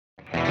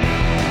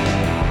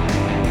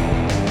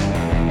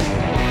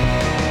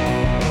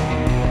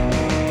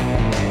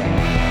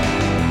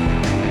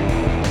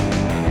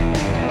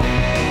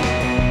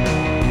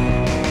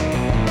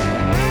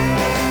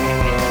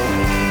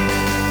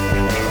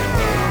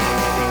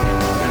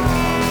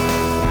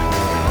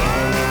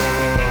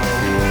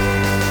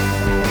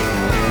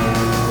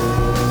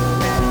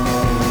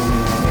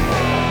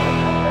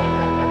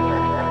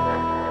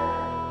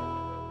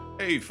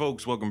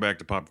folks. Welcome back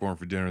to Popcorn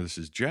for Dinner. This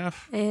is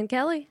Jeff. And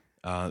Kelly.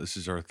 This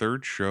is our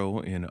third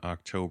show in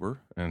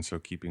October. And so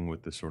keeping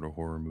with the sort of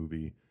horror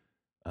movie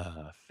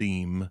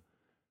theme,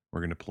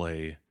 we're going to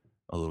play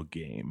a little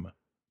game.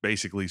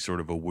 Basically sort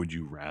of a would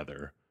you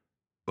rather,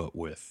 but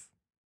with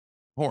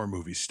horror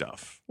movie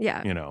stuff.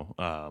 Yeah. You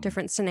know.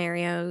 Different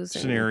scenarios.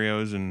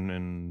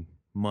 And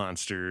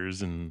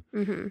monsters and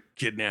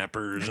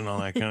kidnappers and all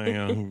that kind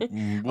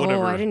of,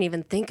 whatever. Oh, I didn't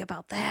even think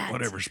about that.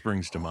 Whatever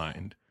springs to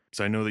mind.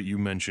 So I know that you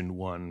mentioned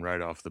one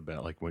right off the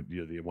bat, like when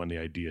the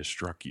idea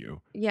struck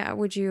you. Yeah.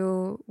 Would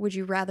you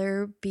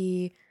rather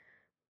be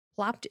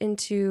plopped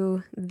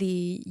into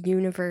the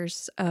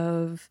universe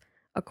of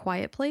A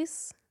Quiet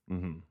Place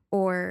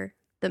or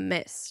The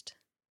Mist?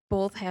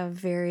 Both have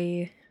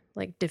very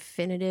like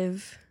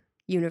definitive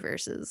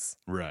universes,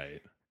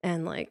 right?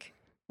 And like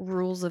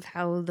rules of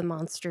how the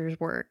monsters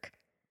work.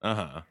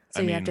 So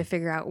you have to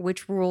figure out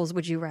which rules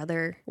would you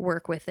rather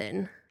work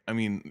within. I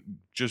mean,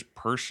 just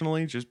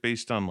personally, just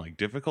based on like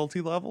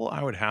difficulty level,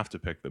 I would have to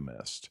pick The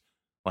Mist.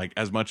 Like,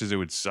 as much as it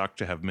would suck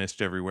to have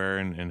mist everywhere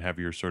and have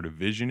your sort of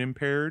vision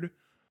impaired,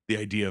 the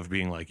idea of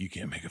being like, you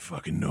can't make a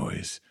fucking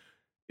noise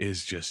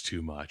is just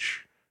too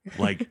much.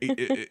 Like,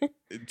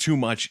 too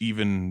much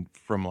even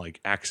from like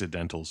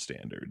accidental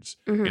standards.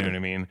 You know what I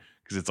mean?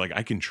 Because it's like,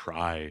 I can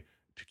try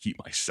to keep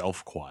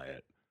myself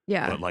quiet.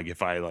 Yeah. But like,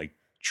 if I like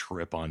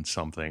trip on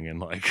something and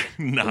like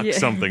knock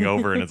something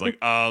over and it's like,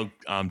 oh,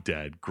 I'm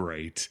dead.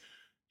 Great.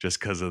 Just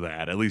because of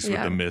that. At least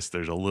with The Mist,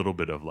 there's a little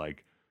bit of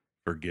like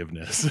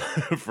forgiveness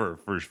for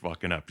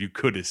fucking up. You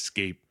could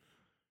escape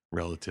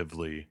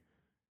relatively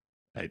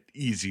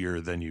easier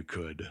than you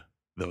could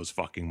those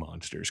fucking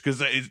monsters. Because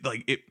it's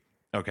like it.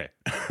 Okay.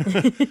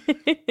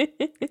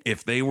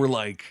 If they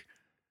weren't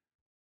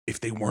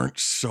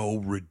so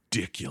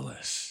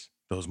ridiculous,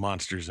 those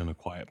monsters in A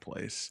Quiet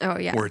Place. Oh,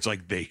 yeah. Where it's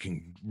like they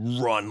can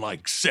run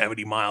like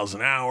 70 miles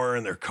an hour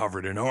and they're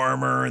covered in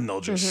armor and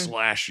they'll just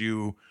slash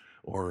you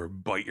or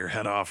bite your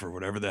head off or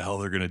whatever the hell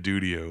they're going to do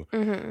to you.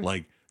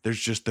 Like,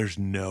 there's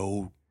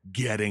no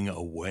getting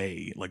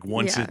away. Like,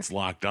 once it's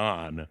locked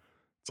on,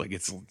 it's like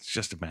it's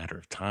just a matter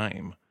of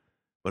time.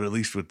 But at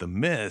least with The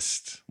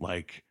Mist,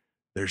 like,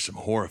 there's some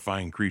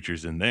horrifying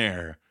creatures in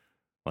there,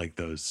 like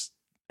those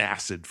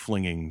acid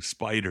flinging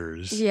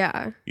spiders.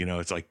 Yeah. You know,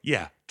 it's like,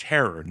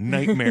 terror,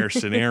 nightmare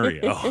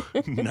scenario.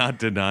 Not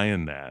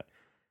denying that.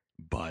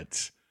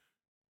 But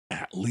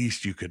at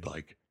least you could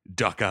like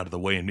duck out of the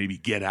way and maybe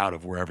get out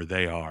of wherever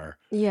they are.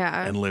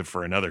 Yeah. And live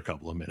for another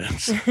couple of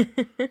minutes.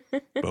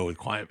 But with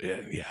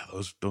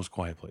those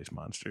Quiet Place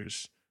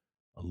monsters,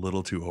 a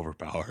little too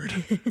overpowered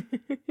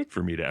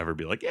for me to ever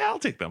be like, I'll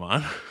take them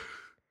on.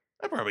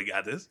 I probably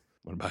got this.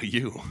 What about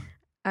you?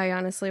 I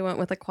honestly went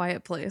with A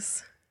Quiet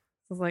Place.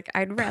 I was like,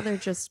 I'd rather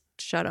just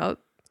shut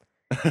up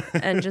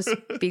and just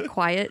be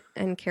quiet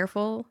and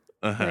careful.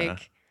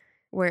 Like,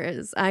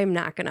 whereas I'm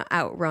not going to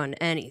outrun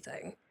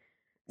anything.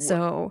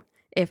 So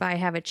if I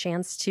have a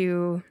chance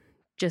to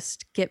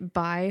just get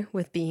by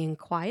with being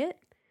quiet,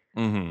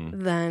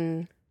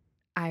 then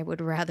I would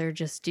rather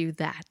just do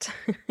that.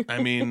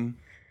 I mean,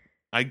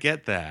 I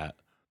get that.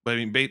 But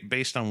I mean,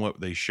 based on what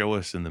they show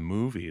us in the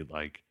movie,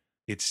 like,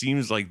 it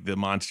seems like the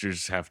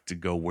monsters have to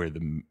go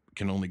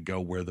can only go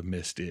where the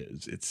mist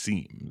is, it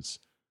seems,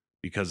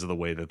 because of the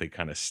way that they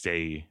kind of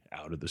stay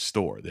out of the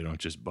store. They don't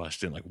just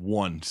bust in. Like,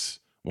 once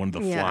one of the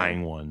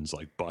flying ones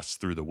like busts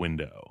through the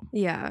window.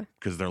 Yeah.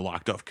 Because they're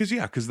locked off.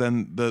 Because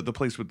then the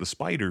place with the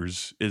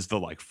spiders is the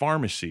like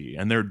pharmacy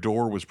and their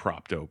door was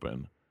propped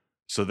open.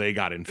 So they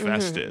got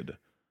infested.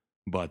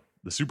 But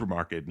the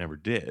supermarket never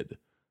did.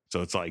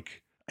 So it's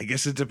like, I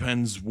guess it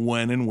depends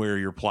when and where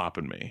you're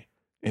plopping me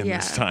in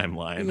this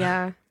timeline.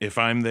 Yeah. If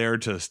I'm there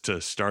to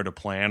start a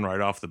plan right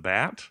off the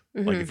bat,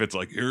 like if it's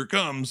like, here it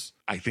comes,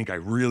 I think I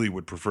really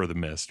would prefer The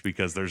Mist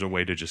because there's a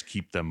way to just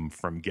keep them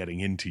from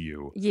getting into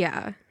you.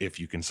 Yeah. If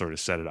you can sort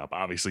of set it up.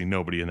 Obviously,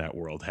 nobody in that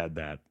world had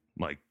that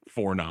like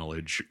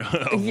foreknowledge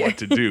of what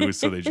to do.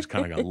 So they just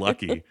kind of got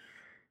lucky.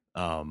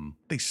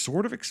 They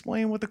sort of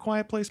explain what the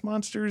Quiet Place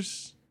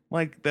monsters,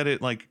 like that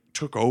it like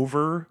took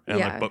over and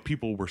like, but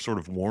people were sort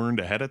of warned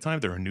ahead of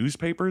time. There are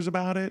newspapers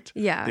about it.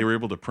 Yeah. They were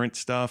able to print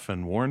stuff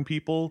and warn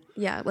people.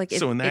 Yeah. Like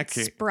so in that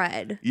case,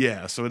 spread.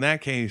 Yeah. So in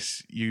that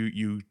case,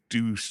 you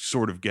do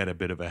sort of get a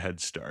bit of a head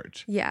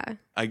start. Yeah.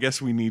 I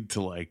guess we need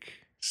to like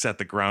set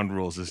the ground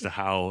rules as to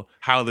how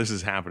this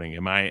is happening.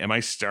 Am I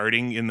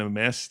starting in The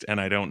Mist and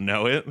I don't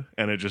know it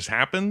and it just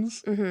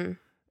happens? And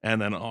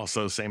then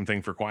also same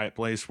thing for Quiet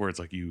Place where it's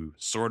like you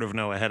sort of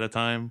know ahead of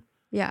time.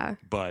 Yeah.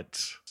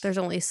 But there's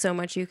only so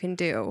much you can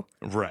do.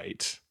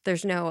 Right.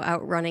 There's no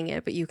outrunning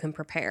it, but you can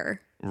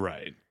prepare.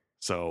 Right.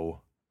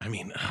 So, I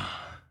mean,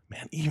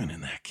 man, even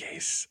in that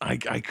case, I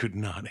could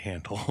not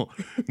handle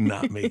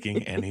not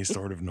making any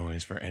sort of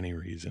noise for any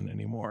reason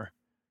anymore.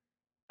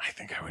 I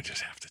think I would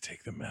just have to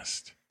take The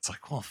Mist. It's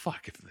like, well,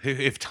 fuck,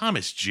 if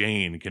Thomas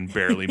Jane can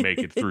barely make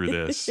it through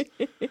this,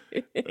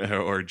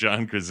 or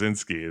John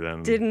Krasinski,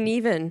 then didn't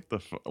even.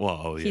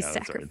 He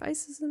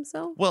sacrifices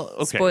himself. Well,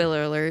 okay.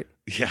 Spoiler alert.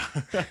 Yeah.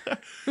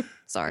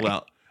 Sorry.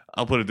 Well,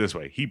 I'll put it this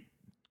way: he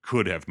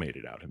could have made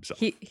it out himself.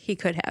 He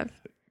could have.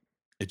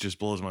 It just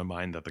blows my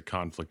mind that the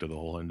conflict of the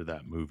whole end of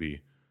that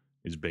movie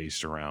is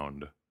based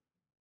around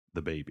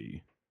the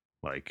baby,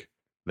 like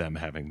them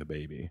having the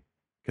baby.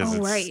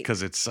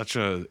 Because it's such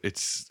a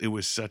it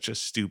was such a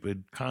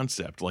stupid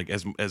concept. Like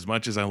as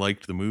much as I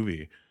liked the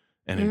movie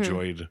and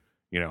enjoyed,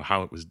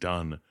 how it was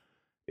done,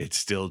 it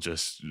still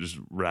just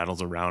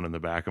rattles around in the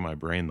back of my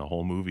brain the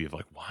whole movie of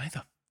like, why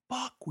the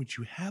fuck would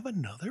you have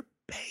another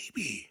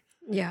baby?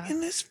 Yeah. In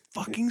this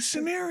fucking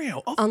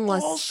scenario of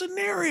all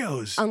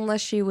scenarios.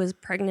 Unless she was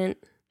pregnant.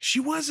 She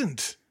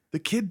wasn't. The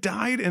kid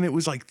died and it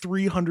was like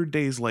 300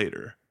 days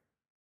later.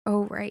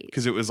 Oh, right.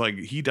 Because it was like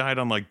he died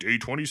on like day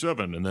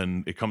 27 and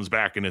then it comes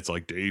back and it's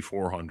like day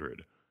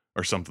 400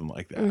 or something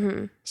like that.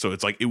 Mm-hmm. So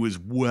it's like it was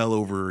well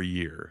over a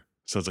year.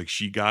 So it's like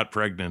she got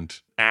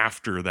pregnant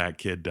after that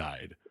kid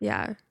died.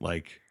 Yeah.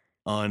 Like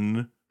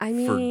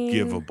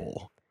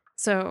unforgivable.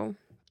 So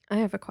I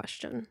have a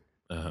question.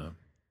 Uh-huh.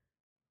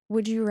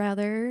 Would you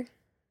rather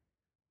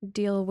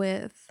deal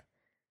with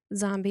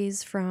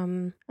zombies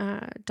from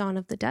Dawn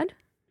of the Dead?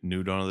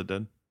 New Dawn of the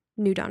Dead?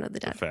 New Dawn of the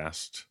Dead. The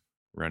fast,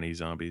 runny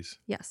zombies?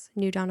 Yes.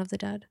 New Dawn of the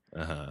Dead.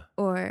 Uh-huh.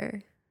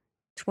 Or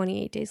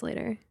 28 Days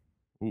Later.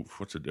 Oof,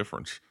 what's the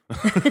difference?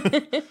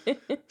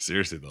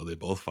 Seriously, though, they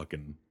both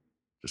fucking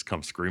just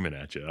come screaming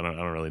at you. I don't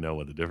really know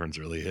what the difference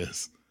really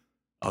is.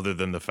 Other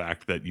than the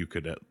fact that you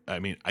could,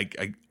 I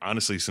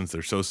honestly, since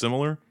they're so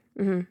similar,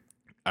 mm-hmm.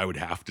 I would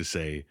have to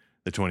say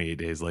the 28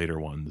 Days Later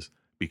ones,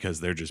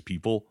 because they're just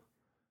people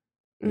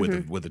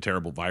with a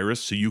terrible virus,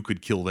 so you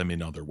could kill them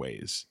in other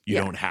ways. You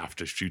don't have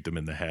to shoot them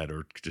in the head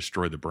or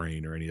destroy the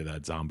brain or any of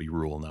that zombie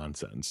rule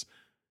nonsense.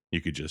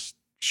 You could just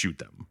shoot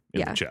them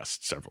in the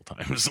chest several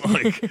times.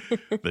 Like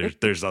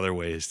there's other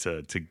ways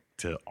to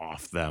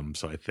off them.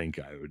 So I think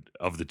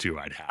of the two,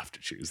 I'd have to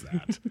choose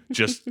that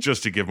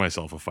just to give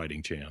myself a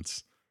fighting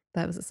chance.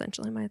 That was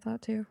essentially my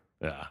thought too.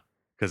 Yeah,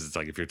 because it's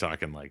like if you're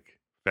talking like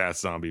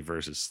fast zombie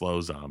versus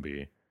slow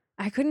zombie.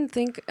 I couldn't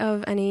think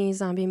of any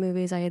zombie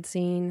movies I had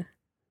seen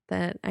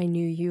that I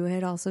knew you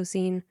had also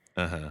seen.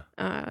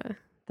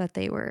 That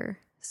they were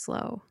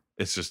slow.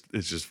 It's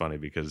just funny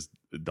because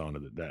Dawn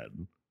of the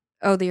Dead.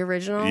 Oh, the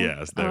original?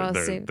 Yes, they're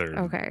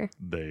okay.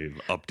 They've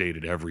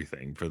updated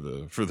everything for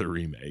the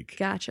remake.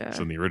 Gotcha.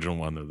 So in the original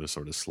one, they're the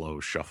sort of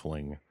slow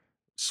shuffling,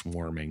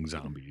 swarming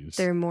zombies.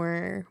 They're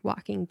more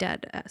Walking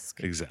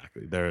Dead-esque.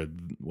 Exactly.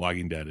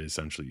 Walking Dead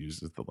essentially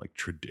uses the like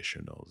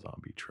traditional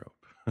zombie trope.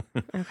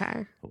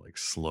 Okay. Like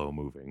slow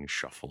moving,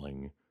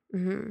 shuffling,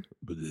 kind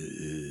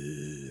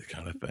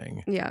of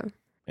thing. Yeah.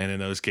 And in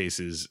those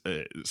cases,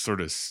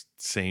 sort of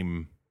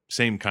same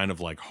kind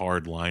of like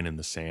hard line in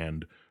the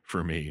sand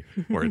for me,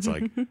 where it's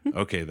like,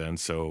 okay, then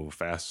so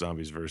fast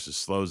zombies versus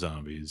slow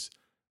zombies,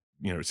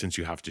 since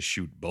you have to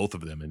shoot both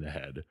of them in the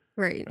head,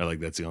 right? Or like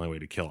that's the only way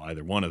to kill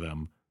either one of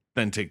them.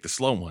 Then take the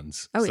slow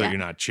ones, so you're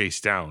not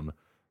chased down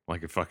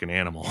like a fucking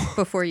animal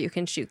before you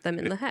can shoot them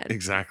in the head.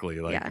 Exactly.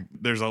 Like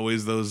there's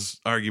always those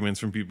arguments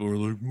from people who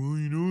are like,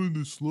 well,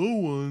 the slow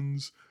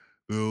ones,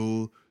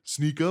 they'll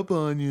sneak up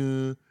on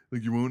you.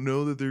 Like you won't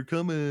know that they're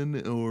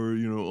coming, or,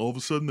 all of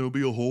a sudden there'll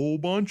be a whole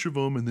bunch of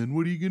them. And then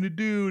what are you going to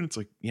do? And it's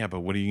like, yeah, but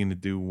what are you going to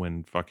do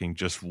when fucking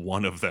just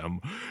one of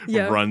them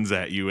runs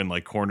at you and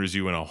like corners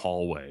you in a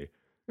hallway?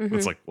 Mm-hmm.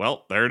 It's like,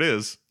 well, there it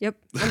is. Yep.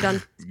 I'm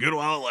done. It's good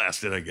while it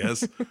lasted, I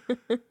guess.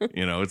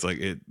 It's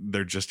like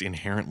they're just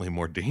inherently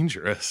more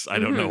dangerous. I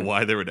don't know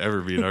why there would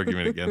ever be an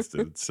argument against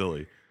it. It's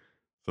silly.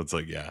 So it's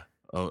like, yeah,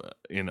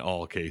 in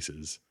all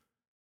cases,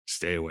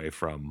 stay away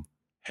from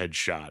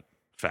headshot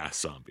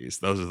fast zombies.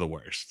 Those are the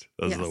worst.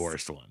 Those are the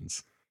worst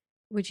ones.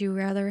 Would you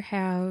rather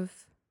have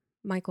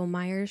Michael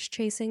Myers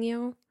chasing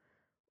you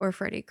or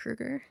Freddy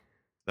Krueger?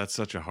 That's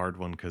such a hard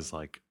one because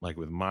like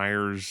with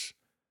Myers,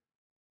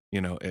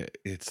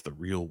 it's the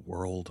real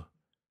world.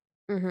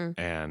 Mm-hmm.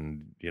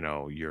 And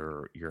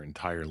your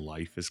entire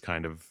life is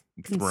kind of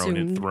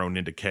thrown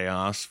into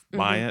chaos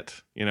by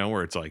it.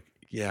 Where it's like,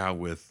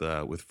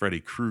 with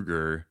Freddy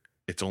Krueger,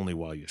 it's only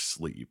while you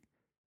sleep.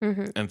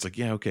 Mm-hmm. And it's like,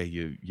 yeah, okay,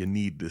 you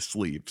need to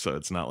sleep, so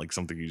it's not like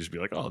something you just be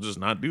like, oh, I'll just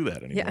not do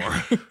that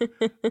anymore.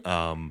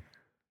 Yeah.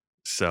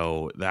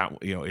 So that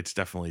it's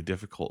definitely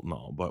difficult and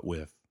all, but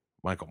with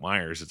Michael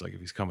Myers, it's like if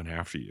he's coming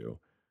after you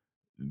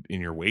in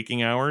your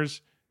waking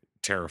hours,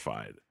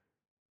 terrified.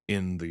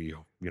 In the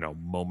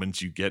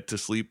moments you get to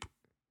sleep,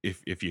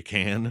 if you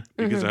can,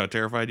 because of how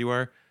terrified you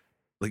are,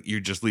 like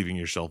you're just leaving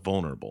yourself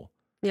vulnerable.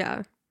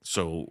 Yeah.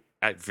 So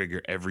I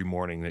figure every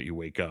morning that you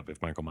wake up,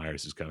 if Michael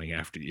Myers is coming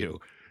after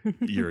you,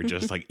 you're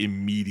just like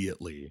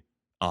immediately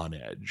on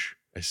edge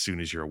as soon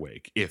as you're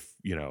awake. If,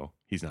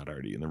 he's not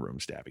already in the room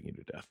stabbing you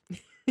to death,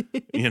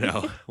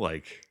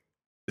 like,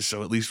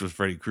 so at least with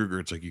Freddy Krueger,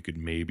 it's like you could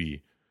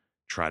maybe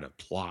try to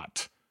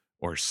plot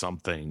or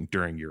something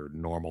during your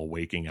normal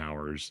waking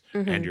hours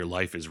and your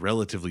life is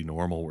relatively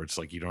normal where it's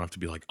like, you don't have to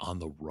be like on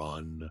the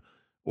run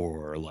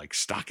or like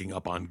stocking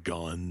up on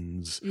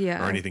guns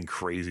or anything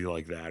crazy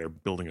like that, or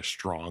building a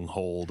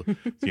stronghold,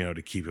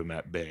 to keep him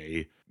at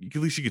bay. At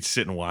least you could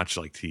sit and watch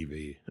like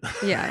TV.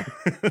 Yeah.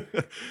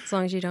 As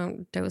long as you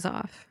don't doze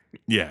off.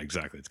 Yeah,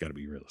 exactly. It's got to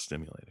be real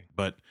stimulating.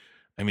 But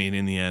I mean,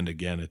 in the end,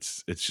 again,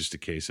 it's just a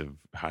case of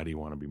how do you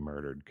want to be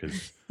murdered?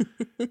 Because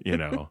you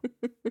know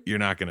you're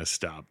not going to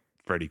stop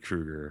Freddy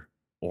Krueger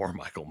or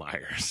Michael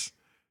Myers.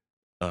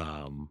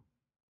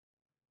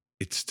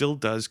 It still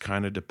does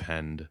kind of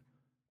depend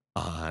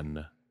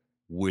on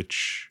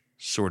which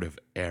sort of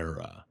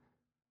era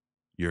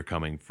you're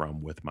coming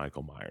from with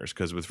Michael Myers.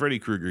 Because with Freddy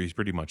Krueger, he's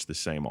pretty much the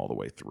same all the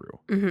way through.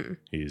 Mm-hmm.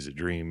 He's a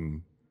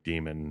dream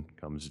demon,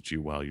 comes at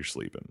you while you're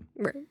sleeping.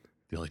 Right.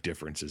 The only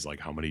difference is like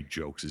how many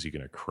jokes is he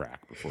going to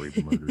crack before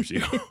he murders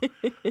you?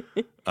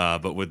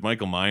 But with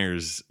Michael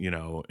Myers, you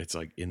know, it's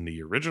like in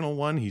the original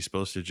one, he's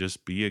supposed to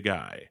just be a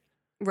guy.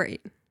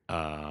 Right.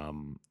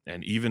 And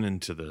even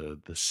into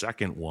the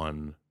second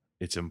one,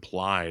 it's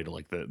implied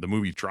like the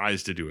movie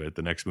tries to do it.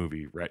 The next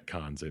movie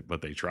retcons it,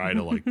 but they try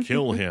to like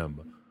kill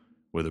him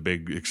with a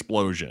big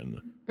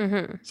explosion.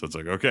 Mm-hmm. So it's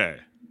like, okay,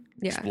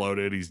 Yeah.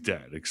 exploded, he's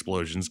dead.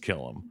 Explosions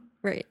kill him.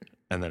 Right.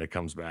 And then it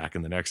comes back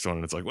in the next one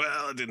and it's like,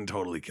 well, it didn't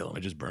totally kill him.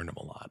 It just burned him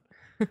a lot.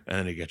 And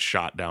then he gets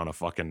shot down a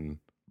fucking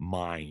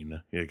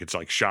mine. He gets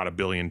like shot 1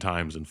 billion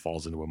times and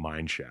falls into a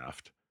mine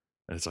shaft.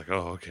 And it's like,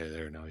 oh, okay,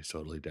 there, now he's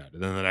totally dead.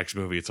 And then the next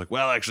movie, it's like,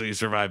 well, actually, he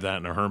survived that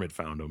and a hermit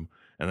found him.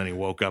 And then he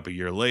woke up a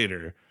year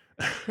later.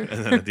 And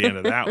then at the end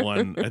of that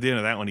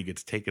one, he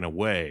gets taken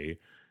away.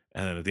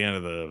 And then at the end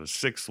of the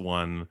 6th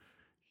one,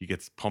 he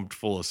gets pumped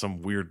full of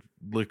some weird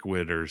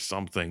liquid or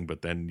something,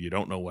 but then you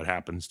don't know what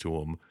happens to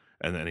him.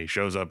 And then he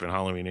shows up in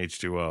Halloween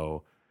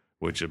H2O,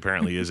 which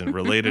apparently isn't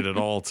related at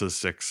all to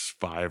 6,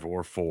 5,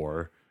 or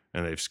 4.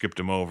 And they've skipped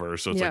him over.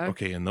 So it's like,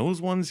 okay, in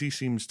those ones, he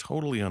seems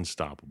totally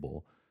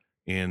unstoppable.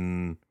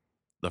 In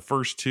the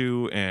first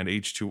 2 and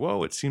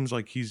H2O, it seems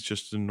like he's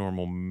just a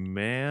normal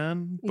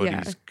man, but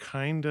he's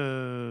kind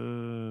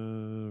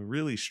of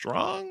really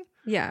strong.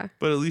 Yeah.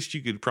 But at least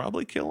you could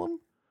probably kill him.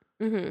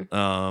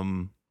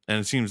 Mm-hmm. And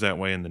it seems that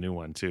way in the new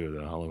one, too,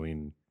 the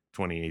Halloween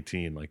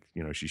 2018, like,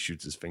 you know, she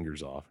shoots his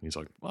fingers off and he's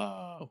like,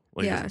 whoa.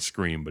 Like, he doesn't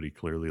scream, but he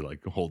clearly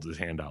like holds his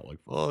hand out like,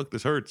 fuck,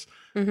 this hurts.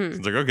 Mm-hmm. So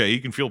it's like, okay, he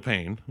can feel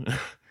pain.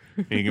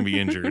 He can be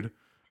injured.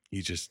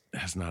 He just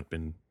has not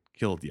been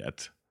killed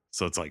yet.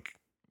 So it's like,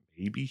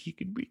 maybe he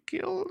could be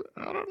killed.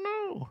 I don't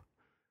know.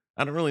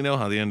 I don't really know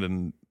how the end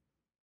in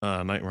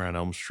Nightmare on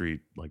Elm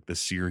Street, like the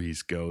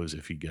series goes,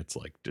 if he gets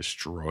like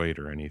destroyed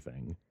or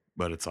anything.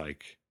 But it's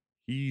like,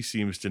 he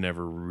seems to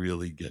never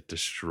really get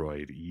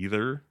destroyed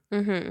either.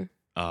 Mm-hmm.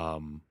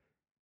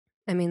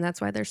 I mean,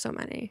 that's why there's so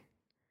many.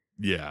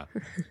 Yeah.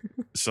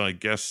 So I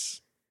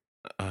guess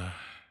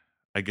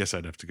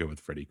I'd have to go with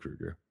Freddy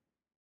Krueger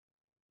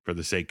for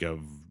the sake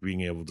of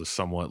being able to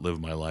somewhat live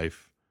my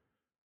life.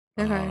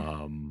 Okay.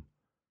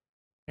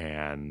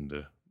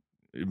 And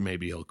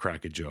maybe he'll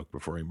crack a joke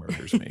before he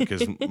murders me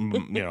because you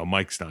know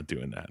Mike's not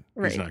doing that.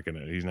 Right.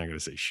 He's not gonna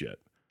say shit.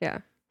 Yeah.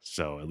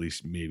 So at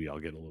least maybe I'll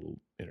get a little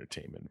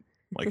entertainment.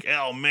 Like,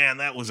 oh man,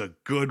 that was a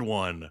good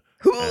one.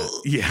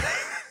 Yeah,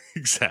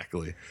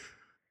 exactly.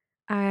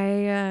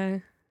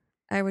 I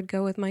would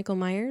go with Michael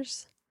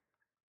Myers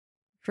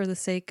for the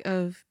sake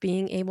of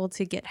being able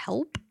to get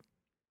help.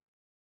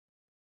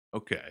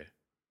 Okay.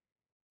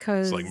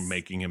 Because it's like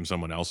making him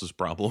someone else's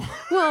problem.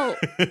 Well,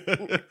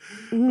 the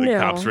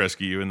cops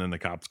rescue you, and then the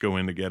cops go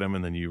in to get him,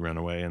 and then you run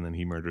away, and then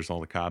he murders all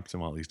the cops,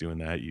 and while he's doing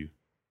that, you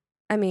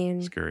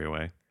scurry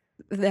away.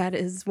 That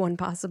is one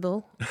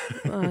possible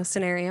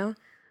scenario.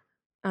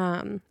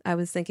 I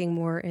was thinking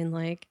more in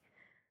like,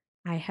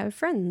 I have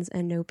friends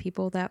and know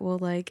people that will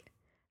like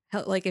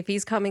help. Like if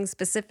he's coming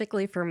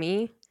specifically for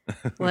me,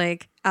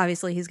 like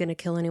obviously he's going to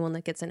kill anyone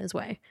that gets in his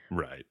way.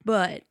 Right.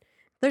 But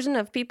there's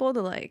enough people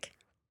to like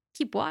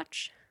keep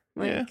watch.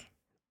 Like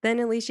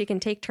then at least you can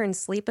take turns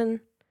sleeping.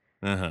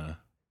 You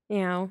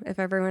know, if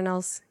everyone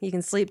else, you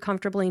can sleep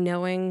comfortably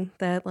knowing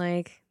that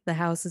like the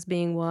house is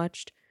being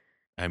watched.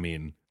 I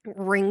mean,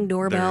 ring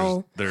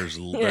doorbell. There's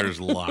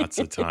lots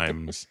of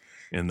times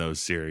in those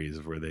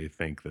series where they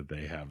think that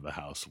they have the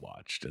house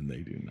watched and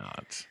they do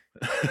not.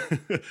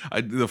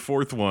 The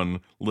 4th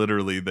one,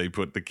 literally, they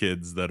put the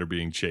kids that are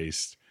being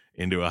chased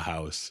into a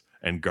house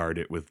and guard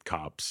it with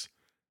cops,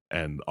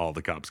 and all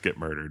the cops get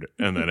murdered,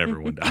 and then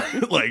everyone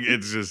dies. Like,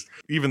 it's just,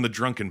 even the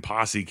drunken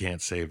posse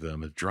can't save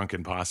them. A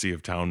drunken posse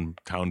of town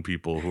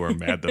people who are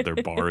mad that their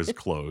bar is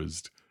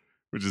closed,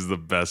 which is the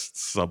best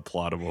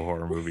subplot of a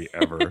horror movie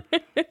ever.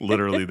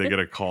 Literally, they get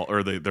a call,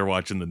 or they're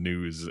watching the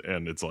news,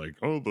 and it's like,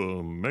 oh,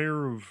 the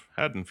mayor of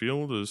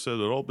Haddonfield has said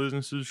that all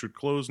businesses should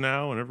close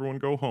now and everyone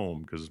go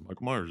home because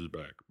Michael Myers is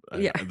back.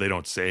 Yeah. They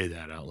don't say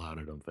that out loud,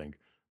 I don't think,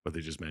 but they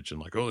just mention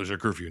like, oh, there's a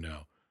curfew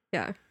now.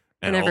 Yeah.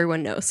 And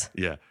everyone knows.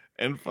 Yeah.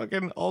 And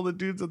fucking all the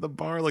dudes at the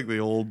bar, like the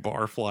old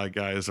barfly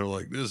guys, are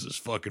like, this is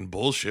fucking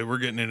bullshit. We're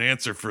getting an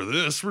answer for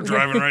this. We're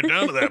driving right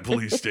down to that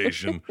police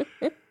station.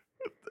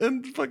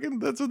 And fucking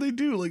that's what they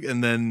do. Like,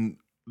 and then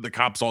the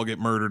cops all get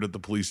murdered at the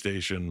police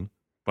station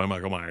by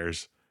Michael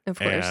Myers. Of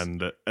course.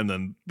 And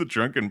then the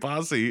drunken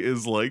posse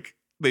is like,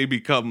 they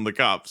become the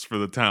cops for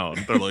the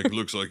town. They're like,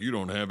 looks like you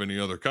don't have any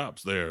other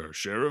cops there,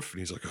 Sheriff. And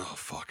he's like, oh,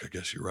 fuck, I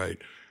guess you're right.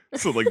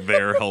 So like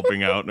they're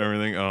helping out and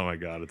everything. Oh my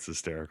God, it's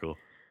hysterical.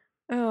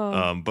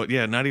 Oh. But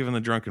yeah, not even the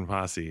drunken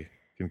posse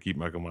can keep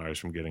Michael Myers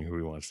from getting who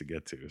he wants to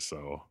get to.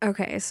 So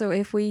Okay, so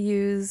if we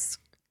use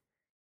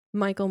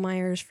Michael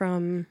Myers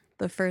from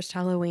the first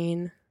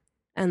Halloween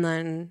and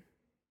then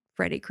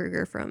Freddy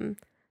Krueger from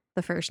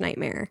the first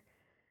Nightmare,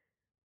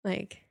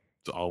 like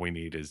all we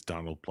need is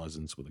Donald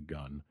Pleasance with a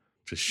gun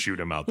to shoot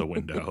him out the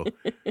window,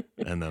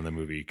 and then the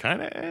movie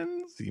kind of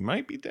ends. He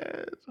might be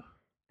dead.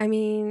 I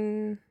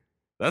mean,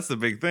 that's the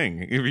big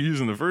thing. If you're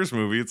using the first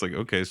movie, it's like,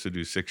 okay, so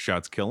do 6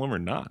 shots kill him or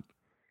not?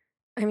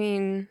 I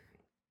mean,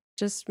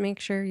 just make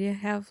sure you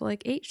have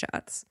like 8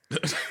 shots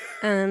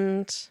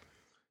and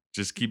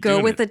just keep go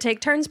doing with it. the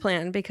take turns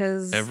plan,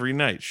 because every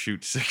night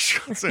shoot 6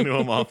 shots into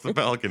him off the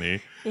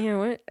balcony. You know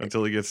what?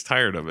 Until he gets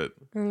tired of it.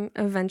 And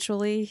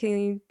eventually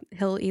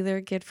he'll either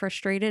get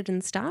frustrated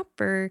and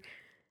stop, or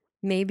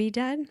maybe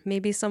dead.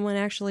 Maybe someone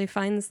actually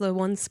finds the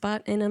one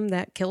spot in him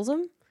that kills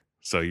him.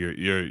 So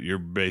you're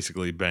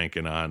basically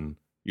banking on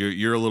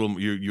you have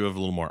a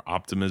little more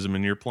optimism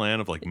in your plan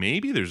of like,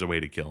 maybe there's a way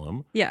to kill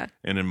him. Yeah.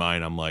 And in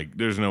mine, I'm like,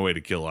 there's no way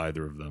to kill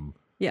either of them.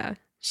 Yeah.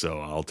 So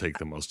I'll take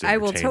the most I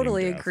will entertaining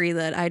totally death. agree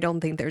that I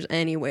don't think there's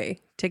any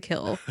way to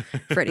kill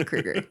Freddy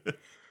Krueger.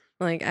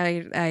 Like,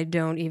 I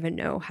don't even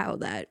know how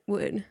that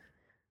would,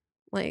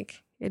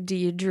 like, do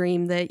you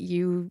dream that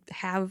you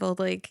have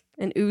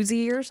an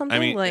Uzi or something? I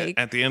mean, like,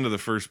 at the end of the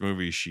first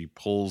movie, she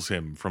pulls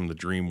him from the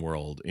dream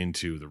world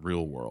into the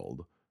real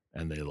world,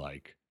 and they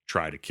like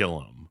try to kill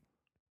him,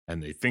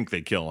 and they think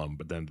they kill him,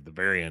 but then at the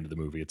very end of the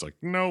movie, it's like,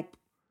 nope.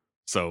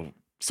 So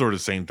sort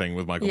of same thing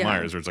with Michael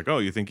Myers, where it's like, oh,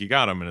 you think you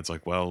got him, and it's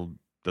like, well,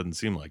 doesn't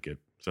seem like it.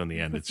 So in the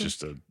end, it's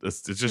just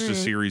a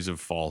series of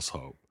false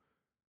hope,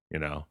 you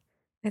know.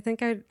 I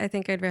think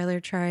I'd rather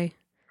try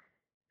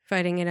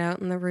fighting it out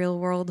in the real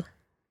world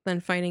than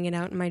fighting it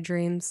out in my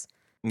dreams.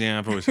 Yeah,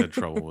 I've always had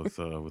trouble with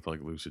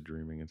like lucid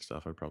dreaming and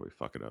stuff. I'd probably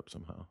fuck it up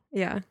somehow.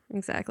 Yeah,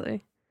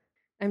 exactly.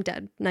 I'm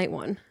dead. Night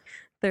 1.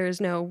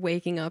 There's no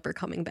waking up or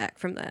coming back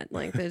from that.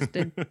 Like, there's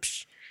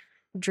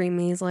dream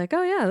me's like,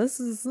 oh yeah, this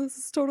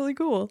is totally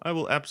cool. I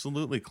will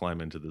absolutely climb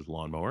into this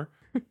lawnmower.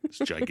 This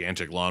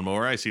gigantic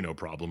lawnmower. I see no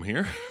problem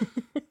here.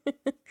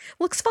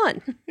 Looks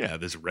fun. Yeah,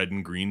 this red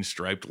and green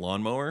striped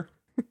lawnmower.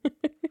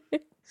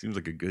 Seems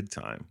like a good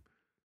time.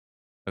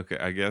 Okay,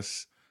 I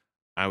guess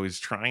I was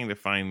trying to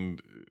find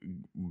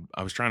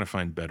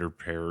better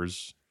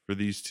pairs for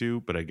these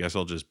two, but I guess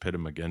I'll just pit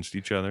them against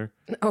each other.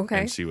 Okay.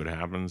 And see what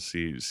happens.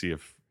 See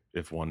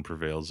if one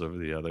prevails over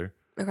the other.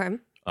 Okay.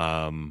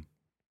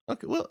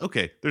 Okay. Well,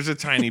 okay. There's a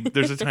tiny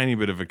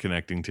bit of a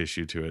connecting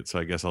tissue to it, so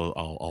I guess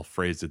I'll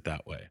phrase it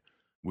that way.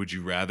 Would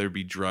you rather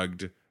be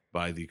drugged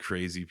by the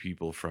crazy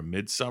people from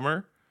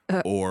Midsommar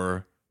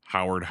or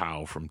Howard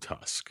Howe from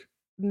Tusk?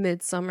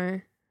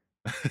 Midsommar.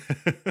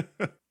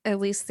 At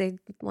least they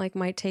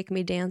might take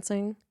me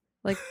dancing.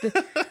 Like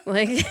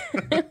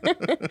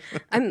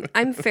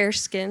I'm fair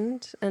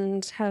skinned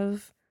and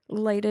have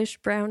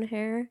lightish brown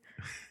hair.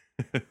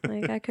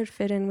 Like, I could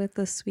fit in with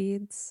the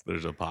Swedes.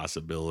 There's a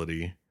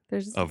possibility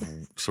of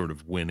sort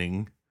of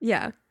winning.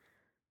 Yeah.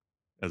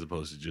 As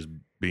opposed to just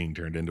being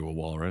turned into a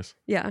walrus.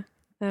 Yeah.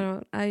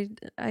 I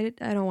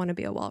don't want to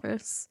be a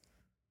walrus.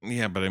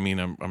 Yeah, but I mean,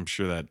 I'm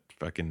sure that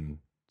fucking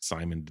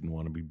Simon didn't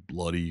want to be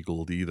blood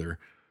eagled either.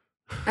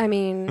 I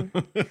mean,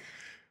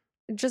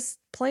 just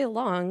play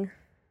along.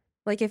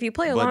 Like, if you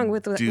play along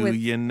with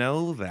you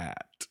know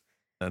that?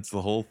 That's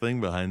the whole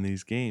thing behind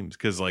these games.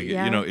 Because, like,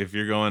 you know, if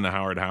you're going to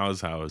Howard Howe's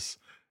house,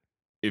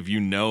 if you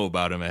know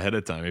about him ahead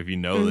of time, if you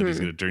know that he's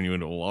going to turn you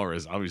into a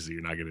walrus, obviously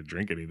you're not going to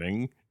drink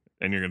anything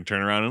and you're going to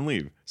turn around and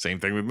leave. Same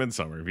thing with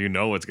Midsommar. If you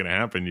know what's going to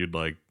happen,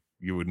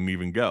 you wouldn't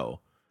even go.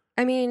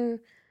 I mean,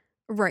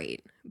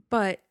 right.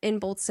 But in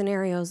both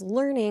scenarios,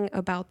 learning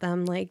about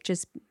them,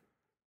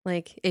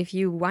 if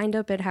you wind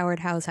up at Howard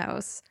Howe's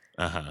house,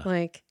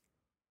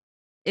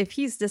 if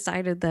he's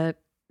decided that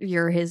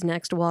you're his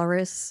next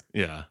walrus,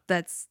 yeah,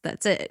 that's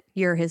it.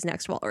 You're his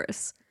next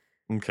walrus.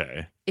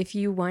 Okay. If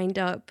you wind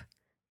up,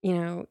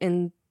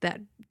 in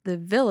the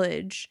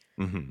village,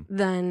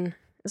 then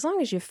as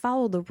long as you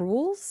follow the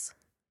rules,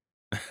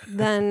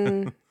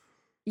 then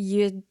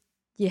you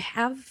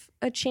have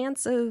a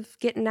chance of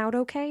getting out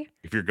okay.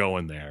 If you're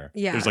going there,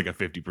 yeah, there's like a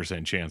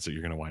 50% chance that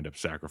you're going to wind up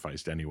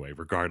sacrificed anyway,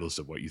 regardless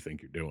of what you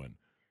think you're doing.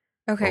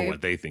 Okay. Or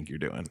what they think you're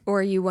doing.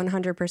 Or you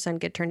 100%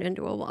 get turned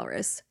into a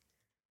walrus.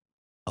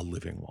 A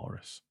living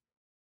walrus.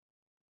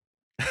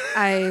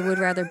 I would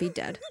rather be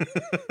dead.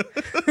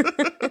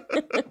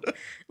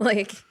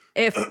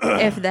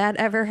 If that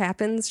ever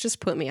happens, just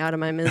put me out of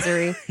my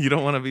misery. You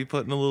don't want to be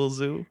put in a little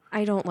zoo?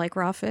 I don't like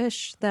raw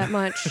fish that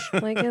much.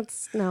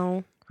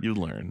 No. You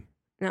learn.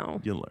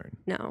 No. You learn.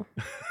 No.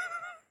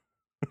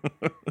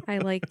 I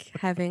like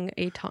having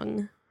a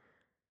tongue.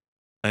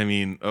 I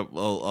mean,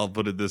 I'll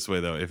put it this way,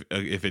 though.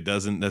 If it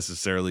doesn't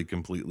necessarily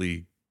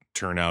completely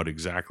turn out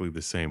exactly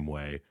the same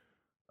way,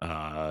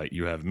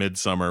 you have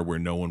Midsommar, where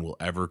no one will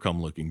ever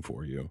come looking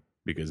for you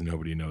because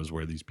nobody knows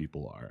where these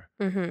people are.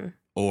 Mm-hmm.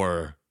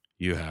 Or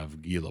you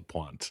have Guy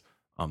Lapointe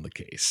on the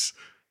case.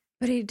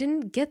 But he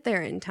didn't get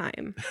there in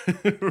time.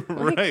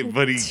 Right,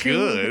 but he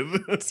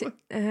could.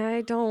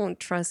 I don't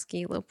trust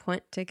Guy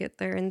Lapointe to get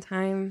there in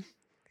time.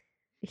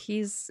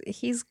 He's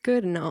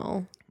good and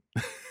all,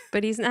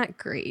 but he's not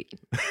great.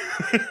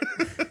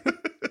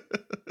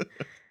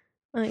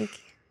 Like,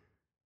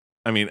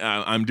 I mean,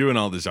 I'm doing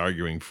all this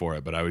arguing for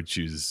it, but I would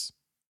choose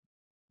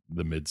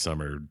the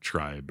Midsummer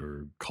tribe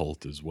or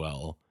cult as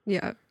well.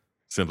 yeah.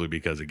 Simply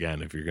because,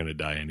 again, if you're going to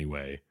die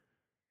anyway,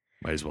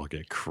 might as well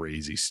get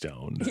crazy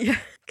stoned. Yeah,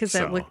 because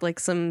that So- looked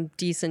like some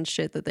decent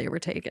shit that they were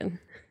taking.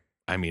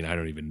 I mean, I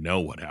don't even know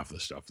what half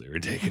the stuff they were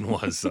taking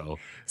was. So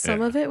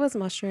Some yeah. of it was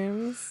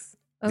mushrooms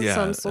of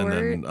some sort.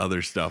 And then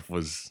other stuff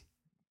was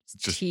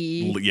just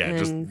Tea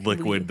just and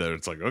liquid weed. that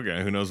it's like,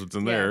 okay, who knows what's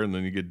in Yeah. there? And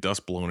then you get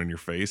dust blown in your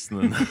face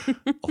and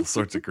then all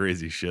sorts of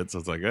crazy shit. So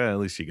it's like, at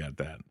least you got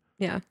that.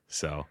 Yeah,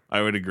 So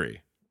I would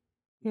agree.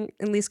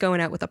 at least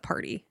going out with a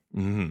party.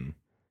 Hmm.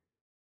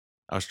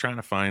 I was trying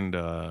to find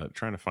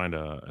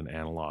an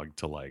analog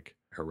to like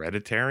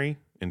Hereditary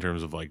in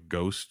terms of like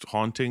ghost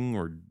haunting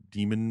or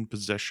demon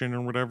possession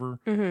or whatever.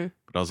 Mm-hmm.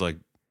 But I was like,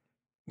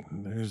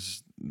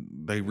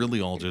 they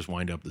really all just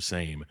wind up the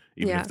same,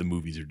 even Yeah. if the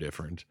movies are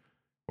different.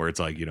 Where it's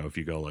like, if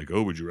you go like,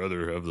 oh, would you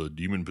rather have the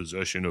demon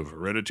possession of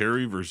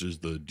Hereditary versus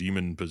the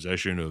demon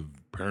possession of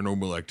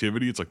Paranormal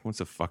Activity? It's like, what's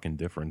the fucking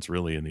difference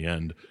really in the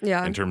end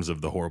Yeah, in terms of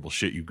the horrible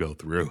shit you go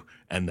through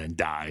and then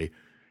die?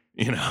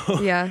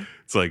 yeah,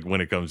 It's like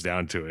when it comes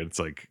down to it, it's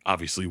like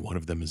obviously one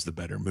of them is the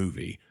better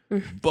movie,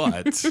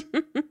 but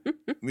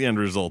the end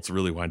results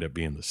really wind up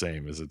being the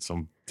same. Is it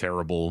some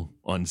terrible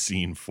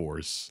unseen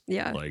force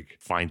yeah, like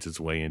finds its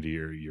way into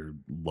your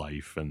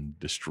life and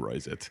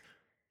destroys it?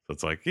 So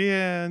it's like,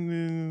 yeah,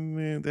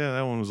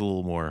 that one was a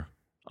little more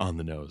on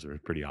the nose, or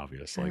pretty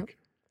obvious. Yep. Like,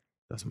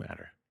 doesn't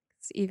matter.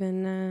 It's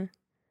even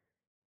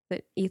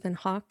that Ethan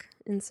Hawke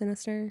in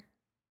Sinister.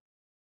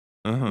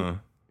 Uh-huh.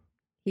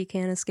 He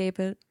can't escape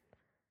it.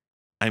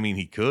 I mean,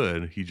 he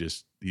could. He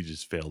just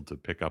failed to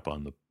pick up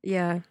on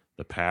Yeah,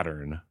 the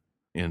pattern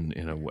in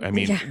a way. I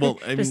mean, yeah. well,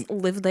 I mean, just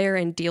live there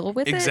and deal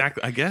with it.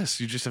 exactly. I guess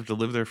you just have to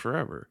live there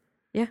forever.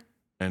 Yeah.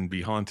 And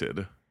be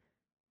haunted.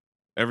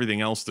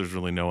 Everything else, there's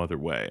really no other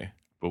way.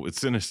 But with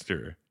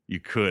Sinister, you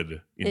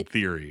could, in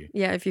theory,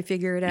 Yeah, if you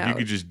figure it if out. you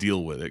could just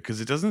deal with it,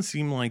 because it doesn't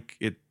seem like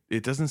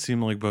it doesn't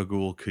seem like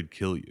Bagul could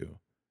kill you,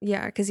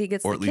 Yeah, because he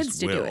gets or the at kids least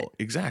to do will. it.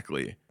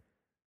 Exactly.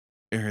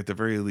 Or at the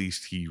very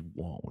least, he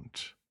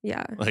won't.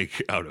 Yeah,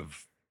 Like out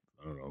of,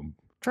 I don't know.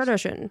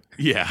 tradition.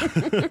 Yeah.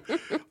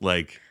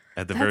 Like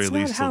at the very That's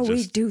least, not how he'll we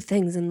just do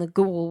things in the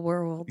ghoul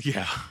world.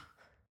 yeah,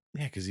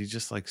 because he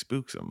just like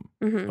spooks them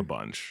Mhm. a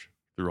bunch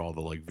through all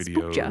the like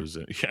Spooked ya.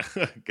 videos.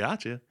 Yeah,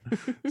 gotcha.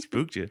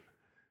 Spooked you.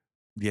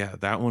 Yeah,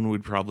 that one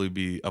would probably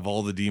be of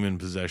all the demon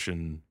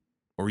possession,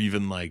 or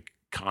even like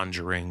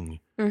Conjuring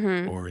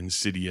Mhm. or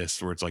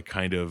Insidious, where it's like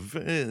kind of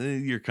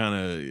you're kind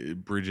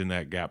of bridging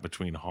that gap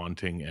between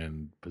haunting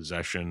and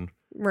possession.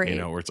 Right.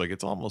 Where it's like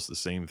it's almost the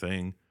same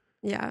thing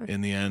Yeah. in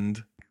the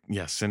end.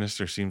 Yeah,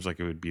 Sinister seems like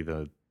it would be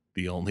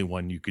the only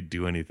one you could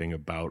do anything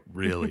about,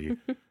 really.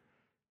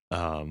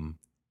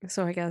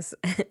 So I guess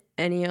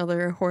any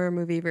other horror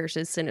movie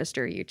versus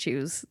Sinister, you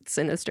choose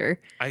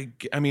Sinister I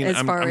mean, as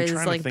I'm far trying as to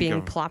like think being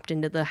of, plopped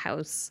into the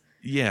house.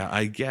 yeah,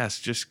 I guess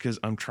just because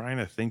I'm trying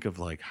to think of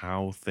like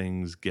how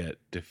things get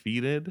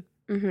defeated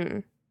Mm-hmm.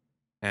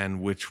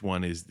 and which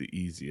one is the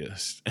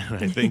easiest. And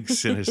I think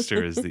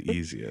Sinister is the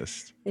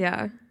easiest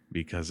Yeah.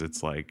 because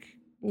it's like,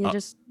 You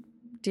just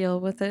deal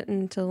with it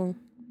until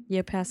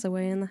you pass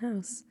away in the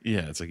house.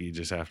 yeah, it's like you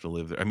just have to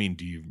live there. I mean,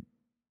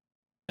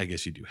 I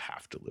guess you do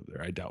have to live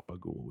there. I doubt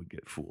Bagul would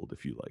get fooled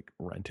if you like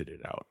rented it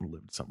out and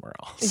lived somewhere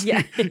else.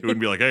 Yeah. It wouldn't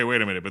be like, hey,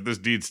 wait a minute, but this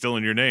deed's still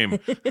in your name.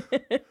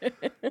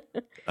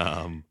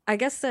 I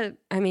guess that,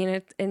 I mean,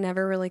 it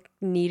never really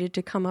needed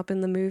to come up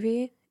in the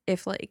movie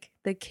if like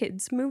the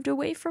kids moved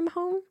away from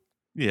home.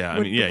 Yeah, I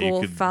Would mean, yeah, you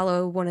Bagul could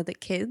follow one of the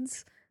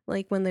kids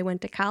like when they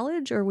went to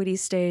college, or would he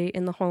stay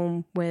in the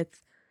home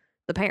with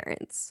the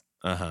parents?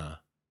 Uh-huh.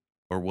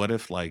 Or what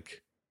if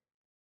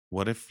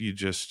you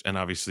just, and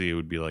obviously it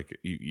would be like,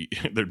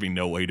 there'd be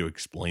no way to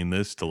explain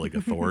this to like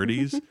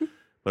authorities,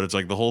 but it's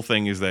like the whole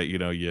thing is that,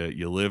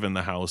 you live in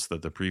the house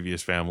that the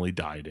previous family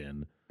died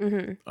in.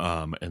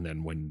 Mm-hmm. And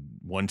then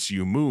once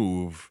you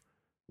move,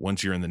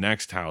 once you're in the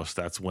next house,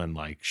 that's when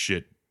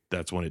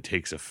that's when it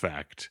takes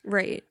effect.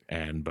 Right.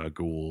 And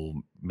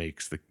Bagul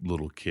makes the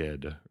little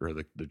kid or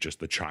just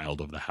the child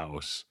of the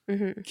house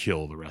Mm-hmm.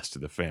 kill the rest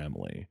of the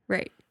family.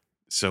 Right.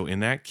 So in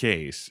that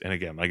case, and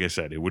again, like I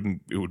said, it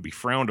would be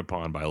frowned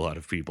upon by a lot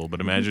of people. But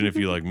imagine if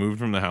you like moved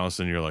from the house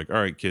and you're like,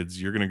 all right,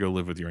 kids, you're going to go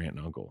live with your aunt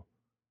and uncle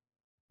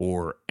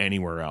or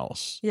anywhere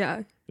else.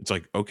 Yeah. It's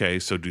like, okay,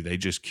 so do they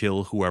just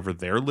kill whoever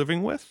they're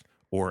living with?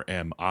 Or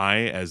am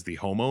I, as the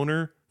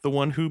homeowner, the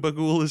one who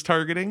Bagul is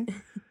targeting?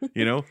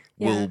 Yeah.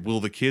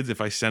 Will the kids,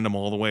 if I send them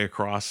all the way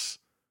across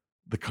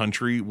the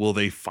country, will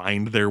they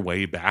find their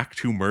way back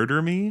to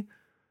murder me?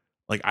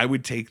 like I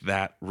would take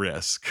that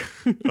risk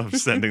of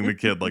sending the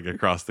kid like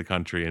across the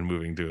country and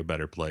moving to a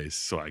better place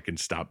so I can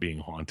stop being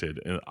haunted,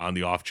 and on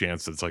the off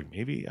chance it's like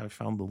maybe I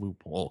found the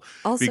loophole.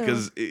 Also,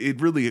 Because it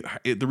really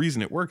the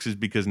reason it works is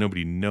because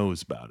nobody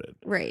knows about it,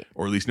 right,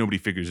 or at least nobody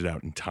figures it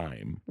out in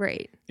time.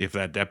 right. If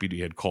that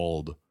deputy had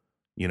called,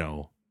 you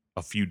know,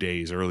 a few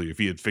days earlier, if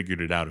he had figured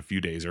it out a few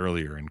days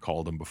earlier and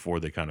called them before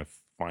they kind of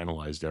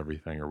finalized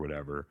everything or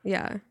whatever,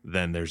 Yeah.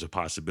 then there's a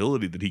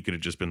possibility that he could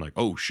have just been like,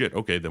 oh shit,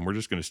 okay, then we're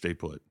just going to stay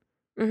put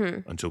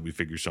until we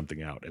figure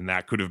something out. And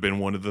that could have been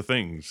one of the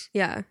things.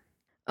 Yeah.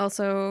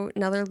 Also,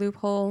 another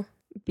loophole,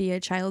 be a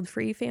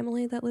child-free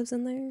family that lives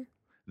in there.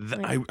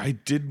 I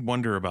did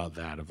wonder about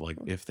that, of like,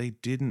 if they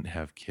didn't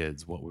have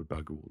kids, what would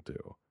Bughuul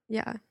do?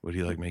 Yeah. Would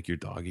he like make your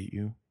dog eat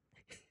you?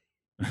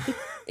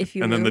 If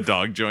you And then the move.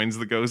 dog joins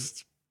the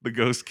ghost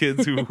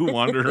kids who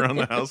wander around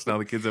the house. Now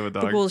the kids have a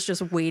dog. Bughuul's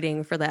just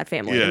waiting for that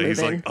family to Yeah, move he's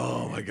in. like,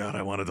 oh my God,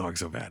 I want a dog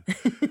so bad.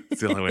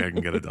 It's the only way I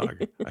can get a dog.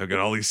 I've got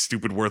all these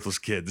stupid, worthless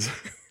kids.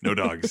 No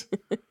dogs.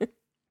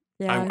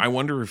 Yeah. I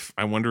wonder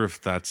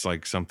if that's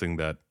like something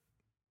that,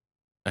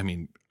 I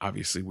mean,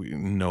 obviously we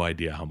no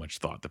idea how much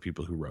thought the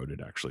people who wrote it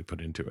actually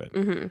put into it.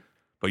 Mm-hmm.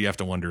 But you have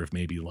to wonder if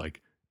maybe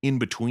like in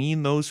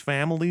between those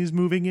families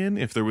moving in,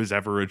 if there was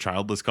ever a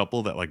childless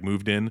couple that like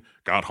moved in,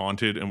 got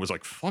haunted, and was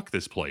like, fuck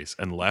this place,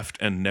 and left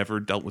and never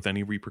dealt with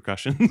any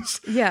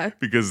repercussions Yeah.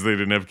 because they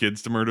didn't have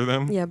kids to murder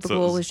them. Yeah, So it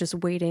Bughuul was just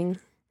waiting.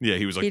 yeah,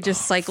 he was like, He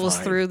just "Oh, cycles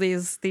fine." through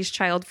these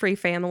child-free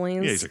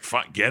families. Yeah, he's like,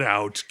 fine, get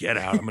out.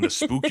 I'm going to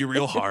spook you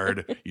real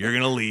hard. You're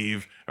going to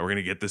leave, and we're going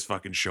to get this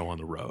fucking show on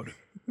the road.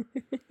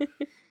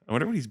 I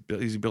wonder what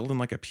is he building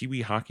like a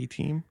Pee-wee hockey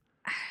team?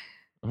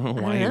 I don't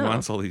know why he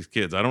wants all these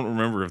kids. I don't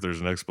remember if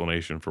there's an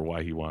explanation for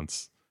why he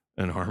wants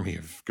an army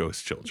of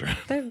ghost children.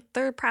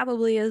 There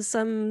probably is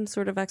some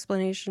sort of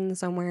explanation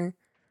somewhere,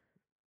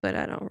 but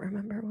I don't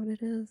remember what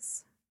it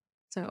is.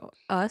 So,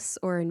 Us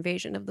or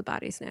Invasion of the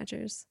Body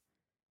Snatchers?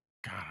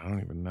 God, I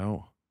don't even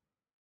know.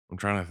 I'm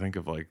trying to think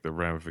of like the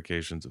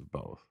ramifications of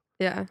both.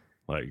 Yeah.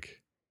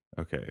 Like,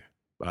 okay,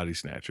 body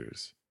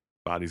snatchers,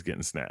 bodies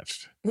getting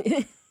snatched.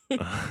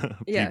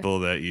 Yeah. People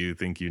that you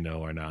think you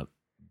know are not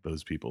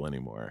those people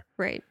anymore.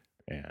 Right.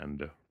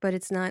 And But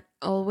it's not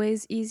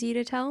always easy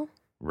to tell.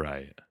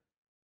 right.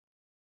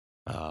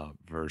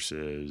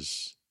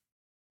 Versus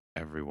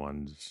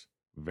everyone's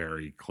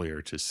very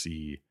clear to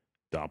see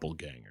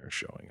doppelgangers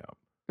showing up.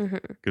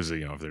 Because,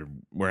 you know, if they're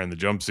wearing the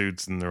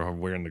jumpsuits and they're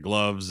wearing the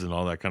gloves and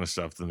all that kind of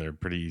stuff, then they're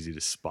pretty easy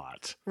to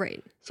spot.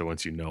 Right. So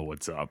once you know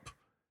what's up,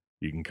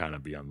 you can kind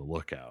of be on the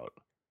lookout.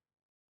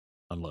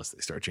 Unless they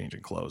start changing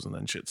clothes, and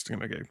then shit's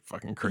gonna get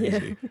fucking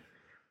crazy. Yeah.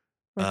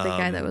 Like the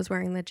guy that was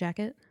wearing the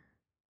jacket.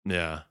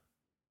 Yeah.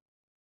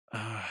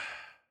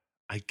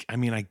 I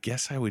mean, I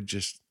guess I would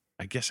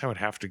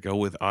have to go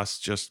with Us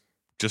just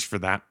for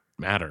that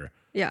matter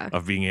Yeah.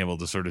 of being able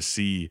to sort of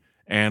see.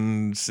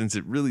 And since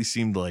it really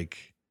seemed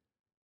like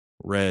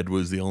Red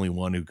was the only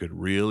one who could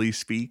really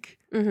speak,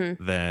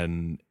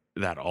 then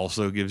that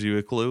also gives you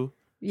a clue.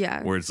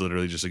 Yeah. Where it's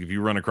literally just like if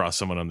you run across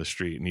someone on the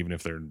street, and even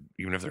if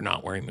they're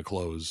not wearing the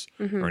clothes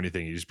or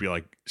anything, you just be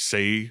like,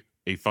 say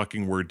a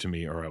fucking word to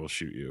me or I will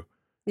shoot you.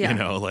 Yeah. You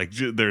know, like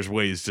there's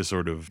ways to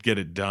sort of get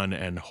it done,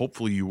 and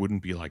hopefully you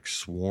wouldn't be like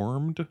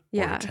swarmed or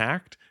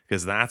attacked,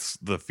 because that's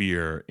the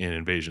fear in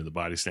Invasion of the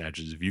Body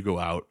Snatchers. If you go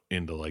out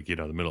into like, you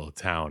know, the middle of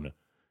town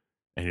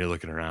and you're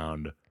looking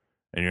around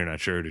and you're not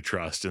sure who to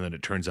trust, and then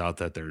it turns out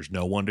that there's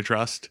no one to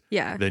trust,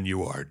 Yeah. then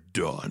you are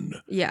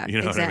done. Yeah.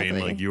 You know exactly. what I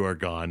mean? Like you are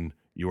gone.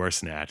 You are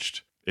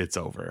snatched. It's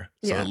over.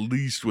 So Yeah. at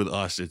least with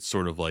Us, it's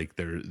sort of like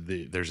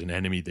there's an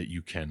enemy that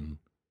you can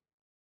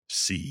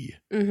see.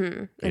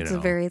 It's know.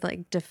 a very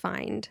like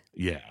defined.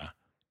 Yeah.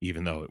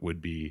 Even though it would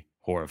be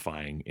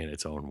horrifying in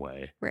its own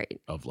way.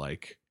 Right. Of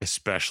like,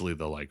 especially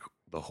the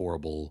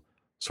horrible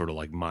sort of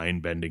like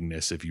mind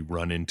bendingness if you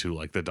run into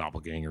like the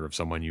doppelganger of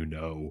someone you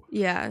know.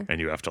 Yeah.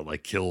 And you have to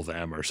like kill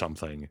them or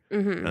something.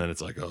 And then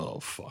it's like, oh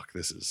fuck,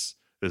 this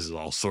is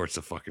all sorts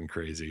of fucking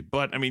crazy.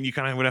 But I mean, you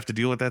kind of would have to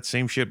deal with that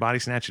same shit body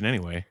snatching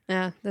anyway.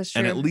 Yeah, that's true.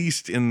 And at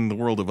least in the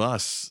world of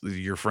Us,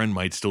 your friend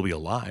might still be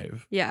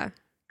alive. Yeah.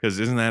 Because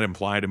isn't that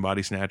implied in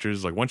Body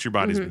Snatchers? Like once your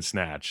body's been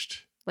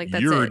snatched, Like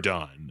that's you're it.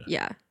 done.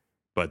 Yeah.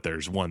 But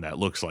there's one that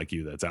looks like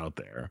you that's out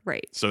there.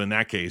 Right. So in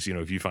that case, you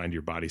know, if you find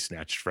your body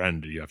snatched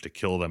friend, you have to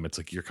kill them. It's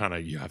like you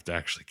have to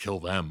actually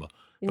kill them.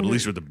 But at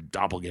least with the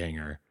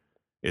doppelganger,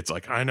 it's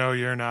like, I know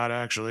you're not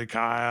actually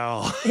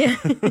Kyle. Yeah.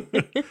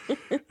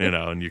 You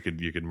know, and you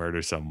could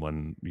murder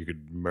someone. You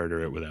could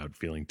murder it without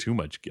feeling too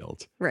much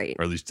guilt. Right.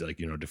 Or at least like,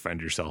 you know,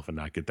 defend yourself and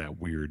not get that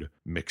weird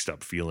mixed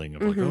up feeling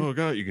of like, oh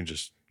God, you can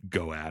just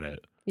go at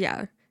it.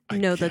 Yeah. I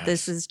Know that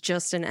this guess. is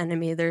just an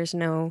enemy. There's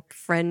no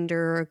friend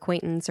or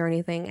acquaintance or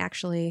anything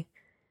actually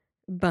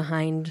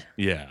behind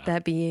Yeah.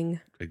 that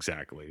being.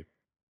 Exactly.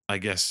 I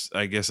guess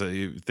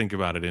I think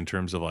about it in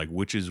terms of like,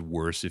 which is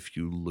worse if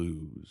you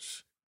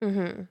lose?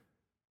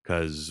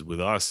 Because with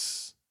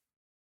Us,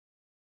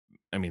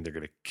 I mean, they're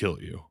gonna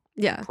kill you.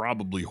 Yeah.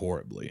 Probably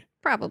horribly.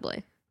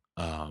 Probably.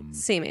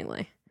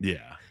 Seemingly.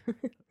 Yeah.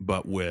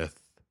 But with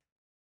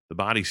the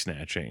body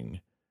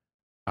snatching,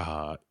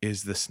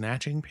 Is the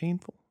snatching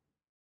painful?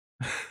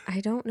 I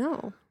don't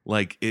know.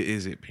 Like,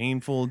 is it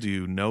painful? Do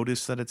you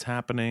notice that it's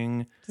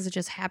happening? Does it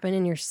just happen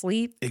in your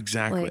sleep?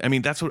 Exactly. Like- I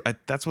mean, that's what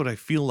I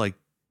feel like.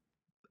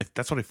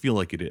 That's what I feel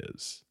like it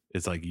is.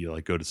 It's like you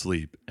like go to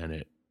sleep and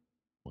it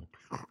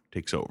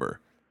takes over,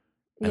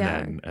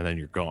 and then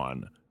you're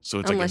gone. So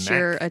it's unless like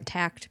you're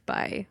attacked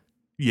by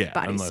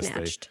body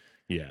snatched.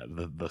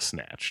 The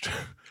snatched.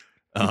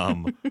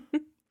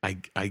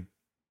 I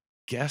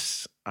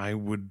guess I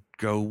would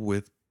go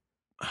with.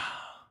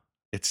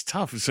 It's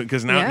tough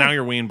because now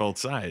you're weighing both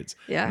sides.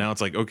 Yeah. Now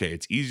it's like, okay,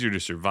 it's easier to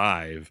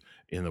survive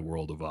in the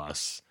world of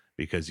us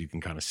because you can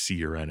kind of see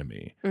your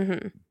enemy,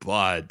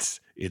 but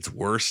it's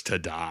worse to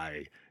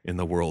die in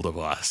the world of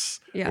us,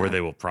 where they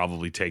will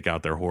probably take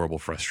out their horrible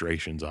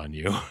frustrations on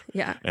you,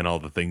 and all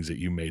the things that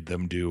you made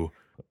them do,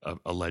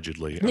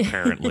 allegedly,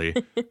 apparently.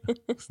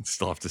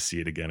 Still have to see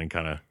it again and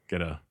kind of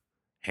get a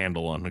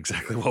handle on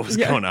exactly what was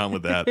going on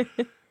with that.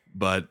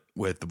 But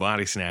with the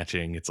body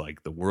snatching, it's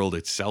like the world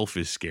itself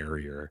is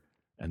scarier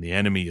and the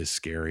enemy is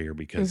scarier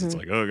because it's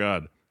like, oh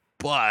God.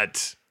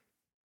 But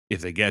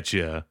if they get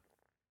you,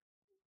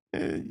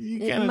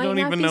 you kind of don't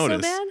even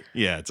notice. So bad.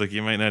 Yeah, it's like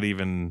you might not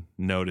even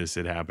notice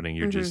it happening.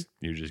 You're just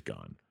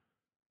gone.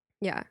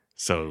 Yeah.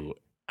 So,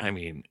 I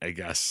mean, I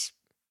guess.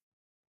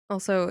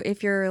 Also,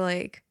 if you're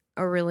like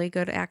a really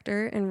good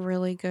actor and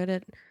really good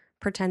at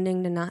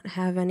pretending to not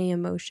have any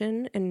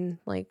emotion and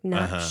like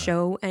not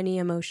show any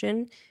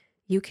emotion,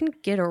 you can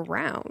get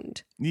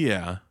around.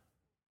 Yeah.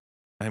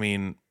 I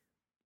mean,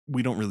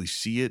 we don't really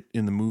see it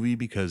in the movie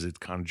because it's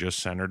kind of just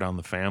centered on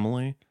the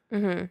family.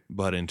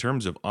 But in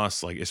terms of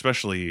us, like,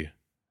 especially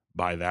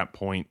by that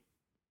point,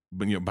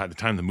 but by the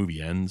time the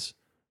movie ends,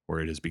 where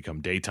it has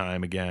become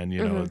daytime again,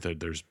 know,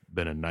 there's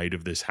been a night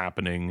of this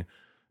happening.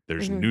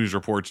 There's news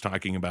reports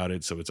talking about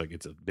it. So it's like,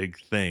 it's a big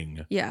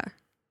thing. Yeah.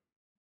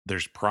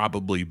 There's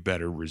probably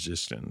better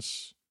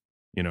resistance.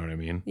 You know what I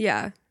mean?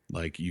 Yeah.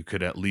 Like you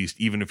could at least,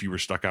 even if you were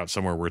stuck out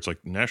somewhere where it's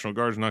like National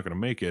Guard's not going to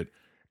make it,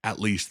 at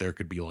least there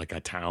could be like a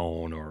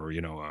town or,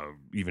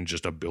 even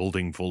just a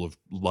building full of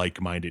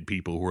like-minded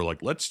people who are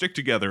like, let's stick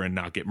together and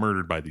not get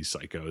murdered by these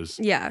psychos.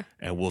 Yeah.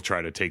 And we'll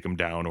try to take them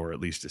down or at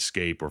least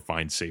escape or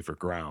find safer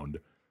ground.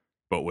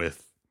 But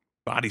with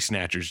body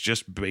snatchers,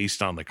 just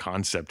based on the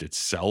concept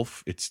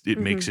itself, it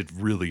makes it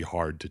really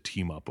hard to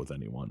team up with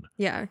anyone.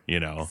 Yeah.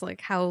 It's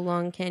like, how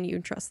long can you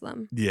trust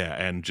them? Yeah.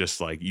 And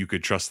just like you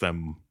could trust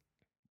them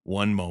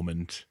one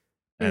moment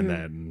and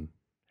then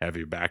have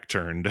your back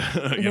turned,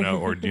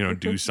 or,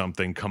 do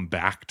something, come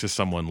back to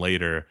someone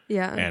later.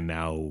 Yeah. And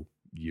now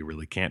you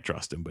really can't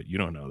trust him, but you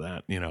don't know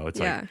that, it's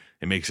like,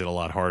 it makes it a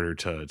lot harder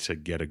to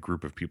get a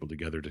group of people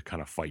together to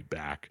kind of fight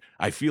back.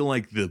 I feel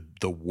like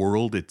the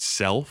world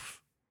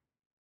itself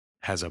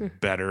has a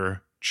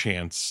better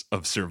chance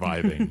of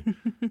surviving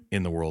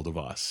in the world of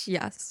us.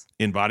 Yes.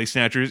 In Body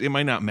Snatchers, it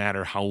might not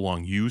matter how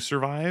long you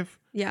survive.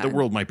 Yeah. The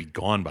world might be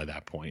gone by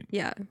that point.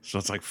 Yeah. So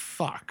it's like,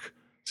 fuck.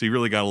 So you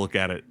really got to look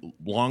at it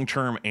long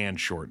term and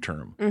short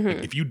term.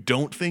 Like if you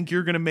don't think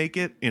you're going to make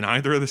it in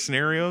either of the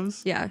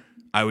scenarios,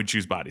 I would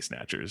choose Body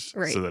Snatchers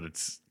so that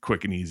it's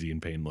quick and easy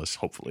and painless,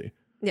 hopefully.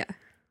 Yeah.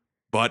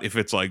 But if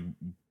it's like,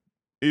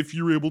 if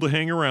you're able to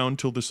hang around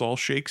till this all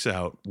shakes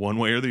out one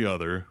way or the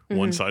other,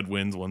 one side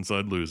wins, one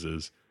side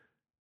loses,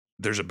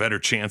 there's a better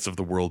chance of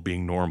the world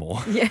being normal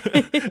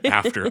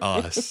after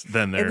us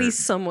than there. At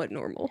least somewhat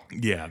normal.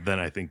 Yeah, than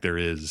I think there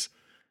is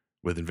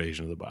with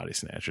Invasion of the Body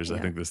Snatchers. I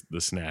think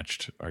the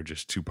Snatched are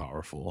just too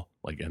powerful.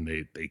 Like, and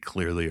they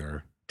clearly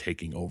are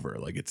taking over.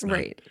 Like it's not,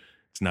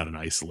 it's not an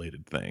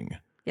isolated thing.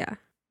 Yeah.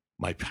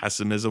 My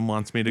pessimism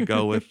wants me to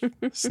go with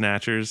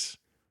Snatchers,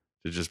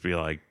 to just be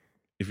like,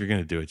 if you're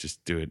gonna do it,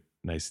 just do it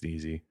nice and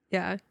easy.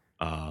 Yeah.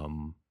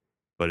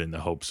 But in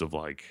the hopes of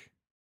like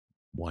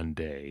one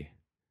day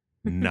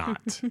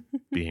not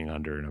being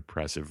under an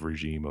oppressive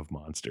regime of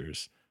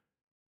monsters,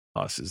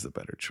 us is the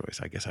better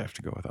choice. I guess I have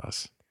to go with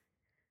us.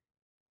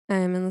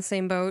 I'm in the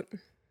same boat.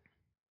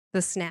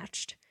 The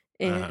Snatched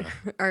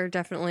are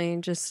definitely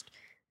just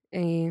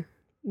a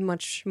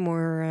much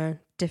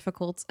more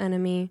difficult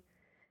enemy.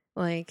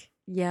 Like,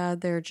 yeah,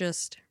 they're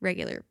just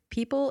regular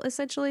people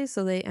essentially,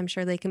 so I'm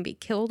sure they can be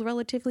killed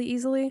relatively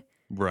easily.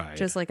 Right.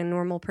 Just like a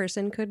normal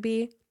person could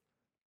be.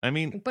 I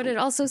mean, but it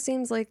also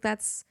seems like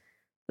that's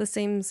the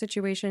same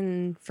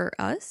situation for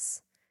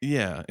us.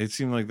 Yeah, it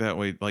seemed like that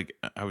way. Like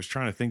I was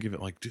trying to think of it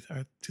like, do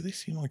they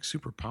seem like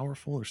super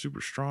powerful or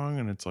super strong?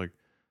 And it's like,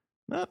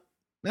 not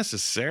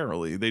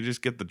necessarily. They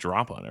just get the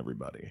drop on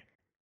everybody.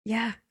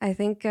 Yeah, I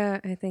think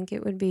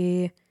it would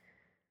be,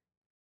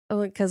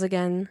 because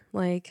again,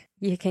 like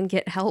you can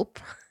get help.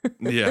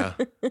 Yeah.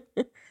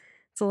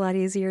 It's a lot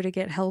easier to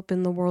get help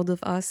in the world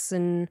of us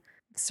and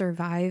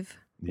survive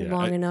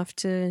long enough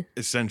to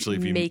essentially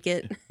if you make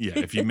it. Yeah,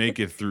 if you make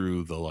it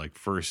through the like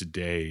first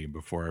day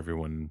before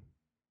everyone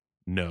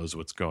knows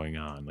what's going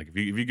on. Like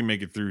if you can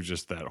make it through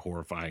just that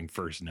horrifying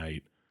first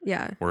night.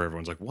 Yeah. Where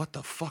everyone's like, what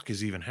the fuck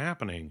is even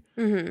happening?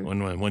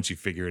 Mm-hmm. Once you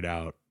figure it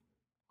out,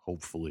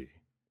 hopefully,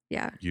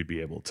 yeah, you'd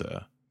be able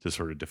to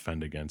sort of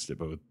defend against it.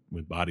 But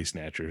with Body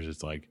Snatchers,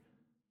 it's like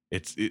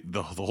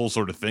the whole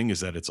sort of thing is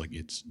that it's like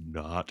it's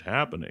not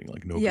happening.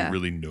 Like nobody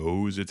really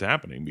knows it's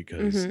happening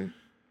because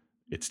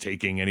it's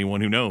taking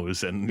anyone who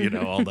knows, and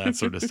all that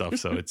sort of stuff.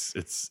 So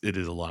it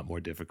is a lot more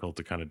difficult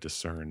to kind of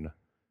discern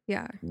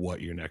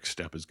what your next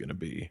step is going to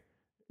be.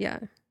 Yeah.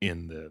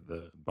 In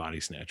the Body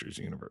Snatchers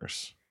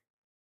universe.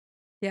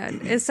 Yeah,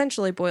 it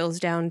essentially boils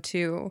down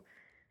to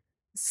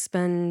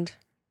spend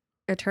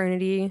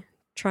eternity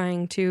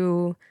trying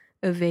to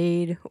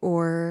evade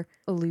or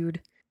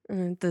elude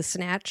the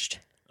snatched,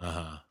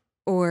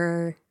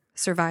 or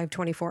survive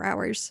 24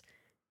 hours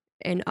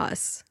in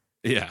us.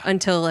 Yeah.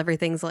 Until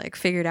everything's like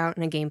figured out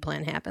and a game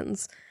plan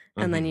happens.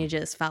 And then you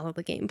just follow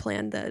the game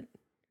plan that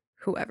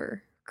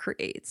whoever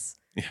creates.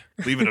 Yeah.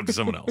 Leave it up to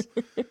someone else.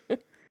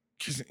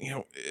 Because,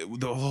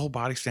 the whole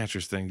Body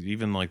Snatchers thing,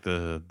 even like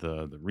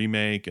the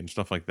remake and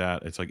stuff like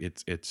that, it's like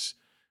it's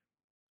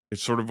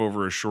sort of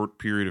over a short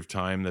period of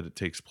time that it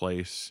takes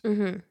place,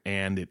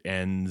 and it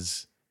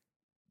ends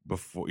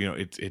before,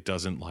 it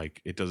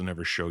doesn't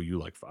ever show you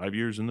like 5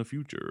 years in the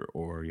future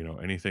or,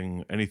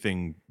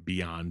 anything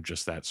beyond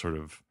just that sort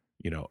of,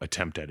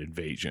 attempt at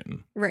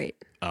invasion. Right.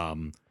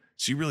 So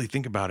you really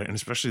think about it, and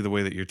especially the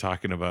way that you're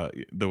talking about,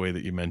 the way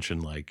that you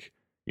mentioned, like,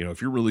 if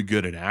you're really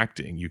good at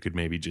acting, you could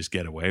maybe just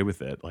get away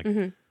with it. Like,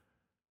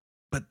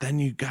 but then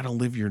you got to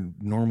live your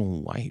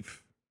normal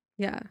life.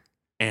 Yeah.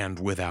 And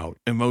without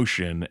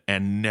emotion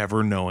and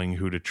never knowing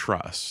who to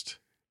trust.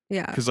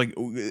 Yeah. Because like,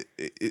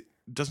 it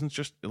doesn't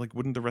just like,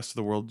 wouldn't the rest of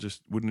the world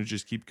wouldn't it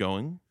just keep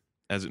going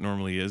as it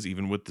normally is,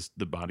 even with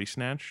the body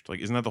snatched? Like,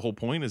 isn't that the whole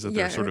point? Is that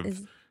they're sort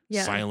of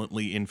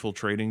silently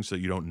infiltrating so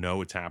you don't know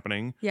what's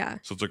happening? Yeah.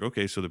 So it's like,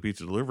 okay, so the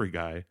pizza delivery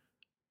guy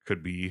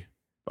could be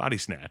body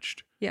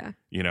snatched. Yeah.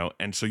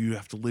 And so you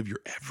have to live your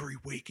every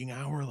waking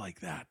hour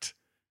like that.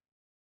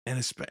 And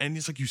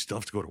it's like you still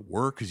have to go to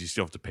work because you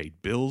still have to pay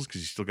bills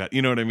because you still got,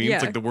 you know what I mean? Yeah,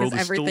 it's like the world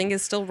everything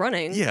is still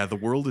running. Yeah, the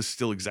world is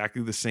still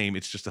exactly the same.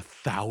 It's just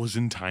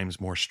 1,000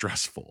 times more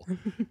stressful.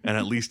 And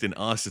at least in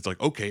us, it's like,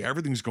 okay,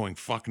 everything's going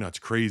fuck nuts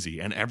crazy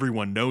and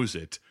everyone knows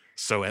it.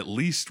 So at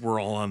least we're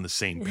all on the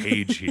same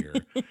page here.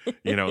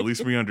 At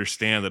least we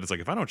understand that it's like,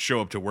 if I don't show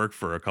up to work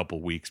for a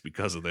couple weeks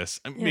because of this,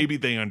 maybe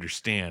they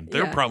understand.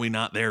 They're probably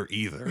not there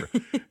either.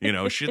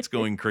 Shit's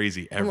going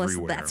crazy everywhere.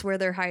 Unless that's where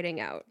they're hiding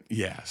out.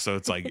 Yeah. So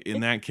it's like, in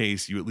that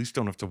case, you at least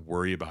don't have to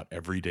worry about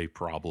everyday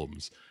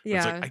problems. Yeah.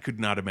 It's like, I could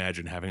not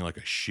imagine having like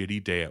a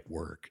shitty day at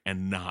work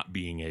and not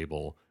being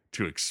able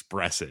to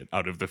express it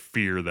out of the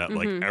fear that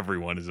like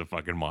everyone is a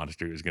fucking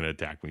monster who's going to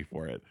attack me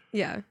for it.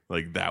 Yeah.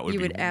 Like that would you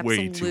be would way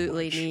too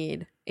absolutely much.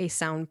 need a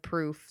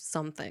soundproof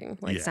something,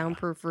 like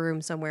soundproof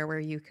room somewhere where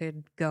you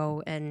could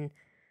go and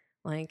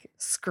like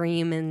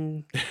scream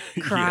and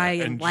cry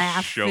and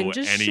laugh show and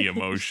just any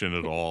emotion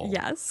at all.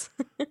 Yes.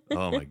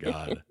 Oh my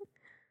God.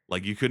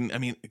 Like you couldn't,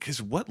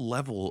 because what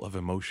level of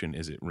emotion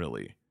is it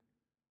really?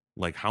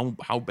 Like how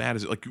bad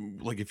is it?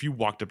 Like if you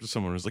walked up to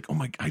someone and was like, "Oh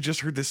my, I just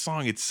heard this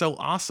song. It's so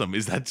awesome."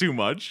 Is that too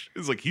much?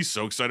 It's like, he's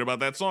so excited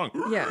about that song.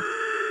 Yeah.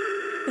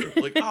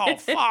 Like, oh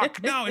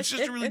fuck, no, it's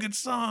just a really good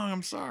song.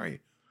 I'm sorry.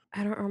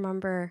 I don't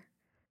remember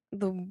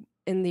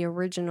in the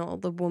original,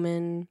 the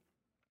woman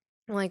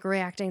like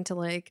reacting to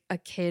like a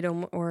kid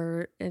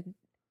or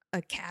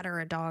a cat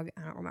or a dog.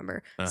 I don't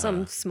remember.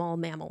 Some small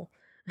mammal.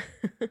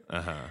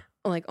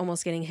 Like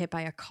almost getting hit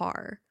by a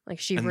car. Like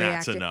she reacted.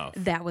 That's enough.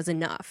 That was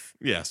enough.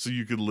 Yeah. So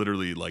you could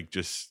literally like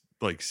just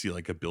like see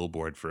like a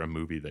billboard for a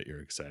movie that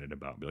you're excited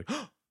about and be like,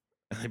 oh,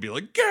 and they'd be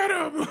like, get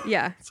him.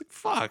 Yeah. It's like,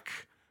 fuck.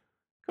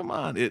 Come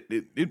on. It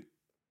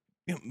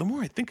the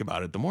more I think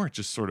about it, the more it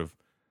just sort of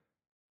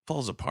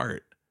falls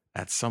apart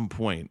at some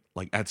point.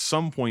 Like at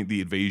some point the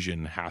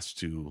invasion has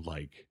to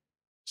like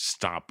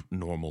stop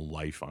normal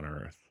life on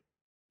Earth.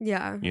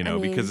 Yeah.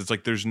 Because it's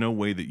like there's no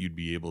way that you'd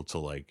be able to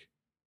like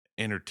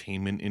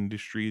entertainment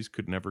industries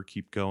could never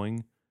keep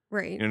going.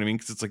 Right. You know what I mean?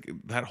 Because it's like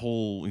that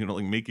whole,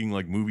 like making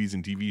like movies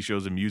and TV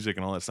shows and music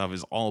and all that stuff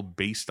is all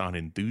based on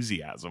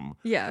enthusiasm.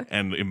 Yeah.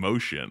 And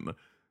emotion.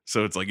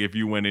 So it's like if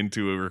you went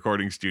into a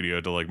recording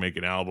studio to like make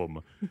an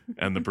album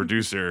and the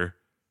producer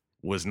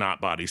was not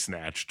body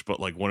snatched, but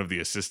like one of the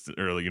assistants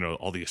or,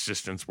 all the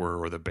assistants were,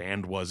 or the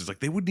band was, it's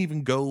like they wouldn't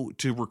even go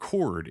to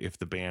record if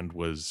the band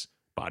was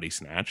body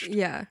snatched.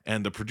 Yeah.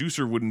 And the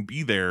producer wouldn't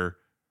be there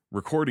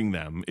recording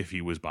them if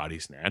he was body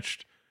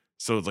snatched.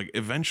 So it's like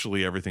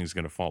eventually everything's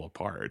going to fall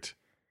apart.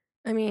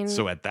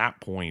 So at that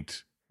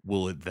point,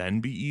 will it then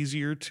be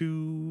easier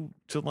to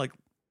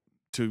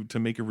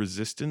make a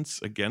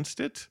resistance against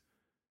it?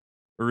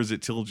 Or is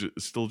it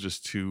still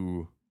just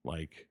too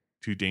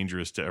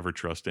dangerous to ever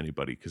trust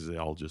anybody because they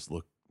all just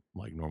look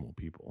like normal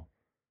people?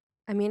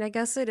 I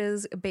guess it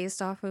is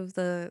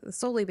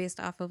solely based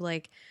off of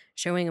like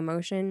showing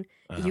emotion.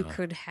 You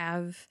could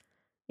have,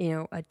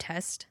 a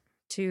test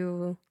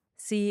to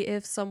see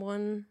if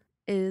someone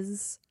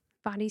is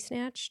body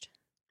snatched.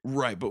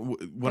 Right, but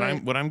what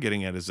I'm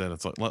getting at is that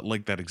it's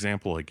like that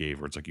example I gave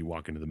where it's like you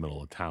walk into the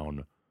middle of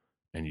town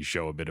and you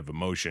show a bit of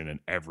emotion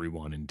and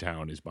everyone in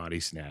town is body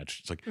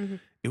snatched. It's like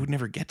it would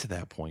never get to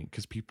that point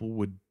because people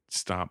would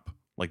stop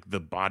like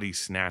the body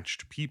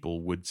snatched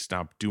people would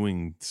stop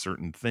doing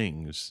certain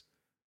things,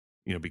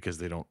 because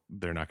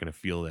they're not going to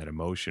feel that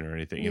emotion or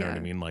anything. You know what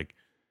I mean? Like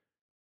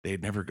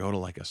they'd never go to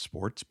like a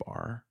sports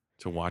bar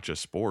to watch a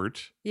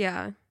sport.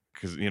 Yeah.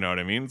 Because you know what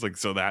I mean? It's like,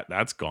 so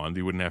that's gone.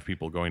 You wouldn't have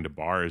people going to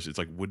bars. It's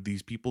like, would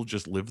these people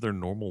just live their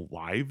normal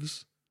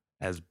lives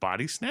as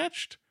body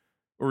snatched?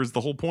 Or is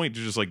the whole point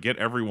to just like get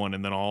everyone,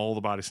 and then all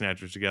the body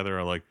snatchers together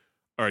are like,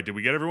 all right, did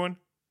we get everyone?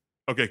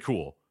 Okay,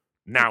 cool.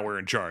 Now we're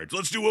in charge.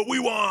 Let's do what we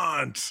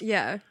want.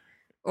 Yeah.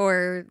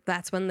 Or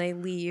that's when they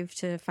leave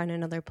to find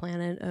another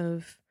planet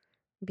of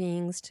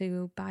beings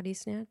to body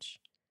snatch.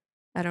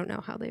 I don't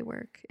know how they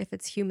work. If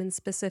it's human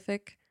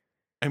specific.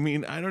 I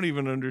mean, I don't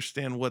even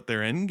understand what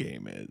their end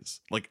game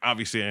is. Like,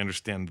 obviously, I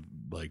understand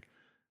like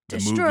the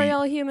destroy movie.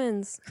 all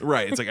humans.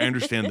 Right. It's like I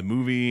understand the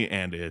movie,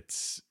 and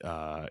it's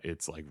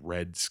like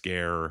Red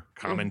Scare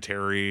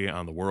commentary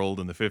on the world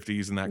in the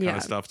 50s and that kind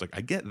of stuff. It's like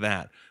I get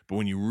that, but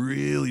when you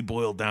really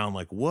boil down,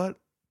 like, what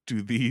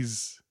do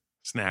these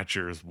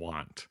snatchers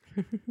want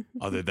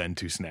other than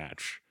to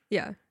snatch?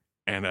 Yeah.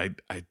 And I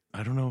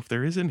don't know if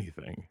there is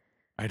anything.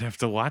 I'd have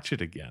to watch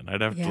it again. I'd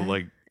have to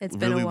like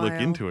really look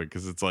into it,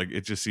 because it's like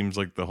it just seems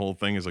like the whole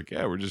thing is like,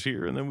 yeah, we're just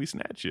here and then we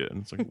snatch you,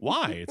 and it's like,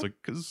 why? It's like,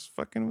 because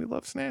fucking we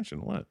love snatching.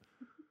 What?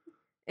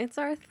 It's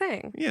our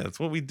thing. Yeah, that's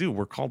what we do.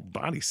 We're called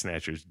body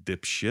snatchers,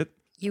 dipshit.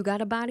 You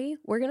got a body,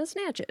 we're gonna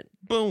snatch it.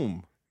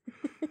 Boom.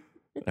 All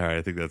right,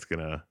 I think that's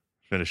gonna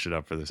finish it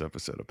up for this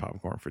episode of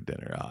Popcorn for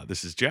Dinner.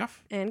 This is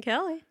Jeff and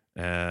Kelly.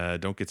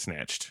 Don't get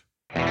snatched.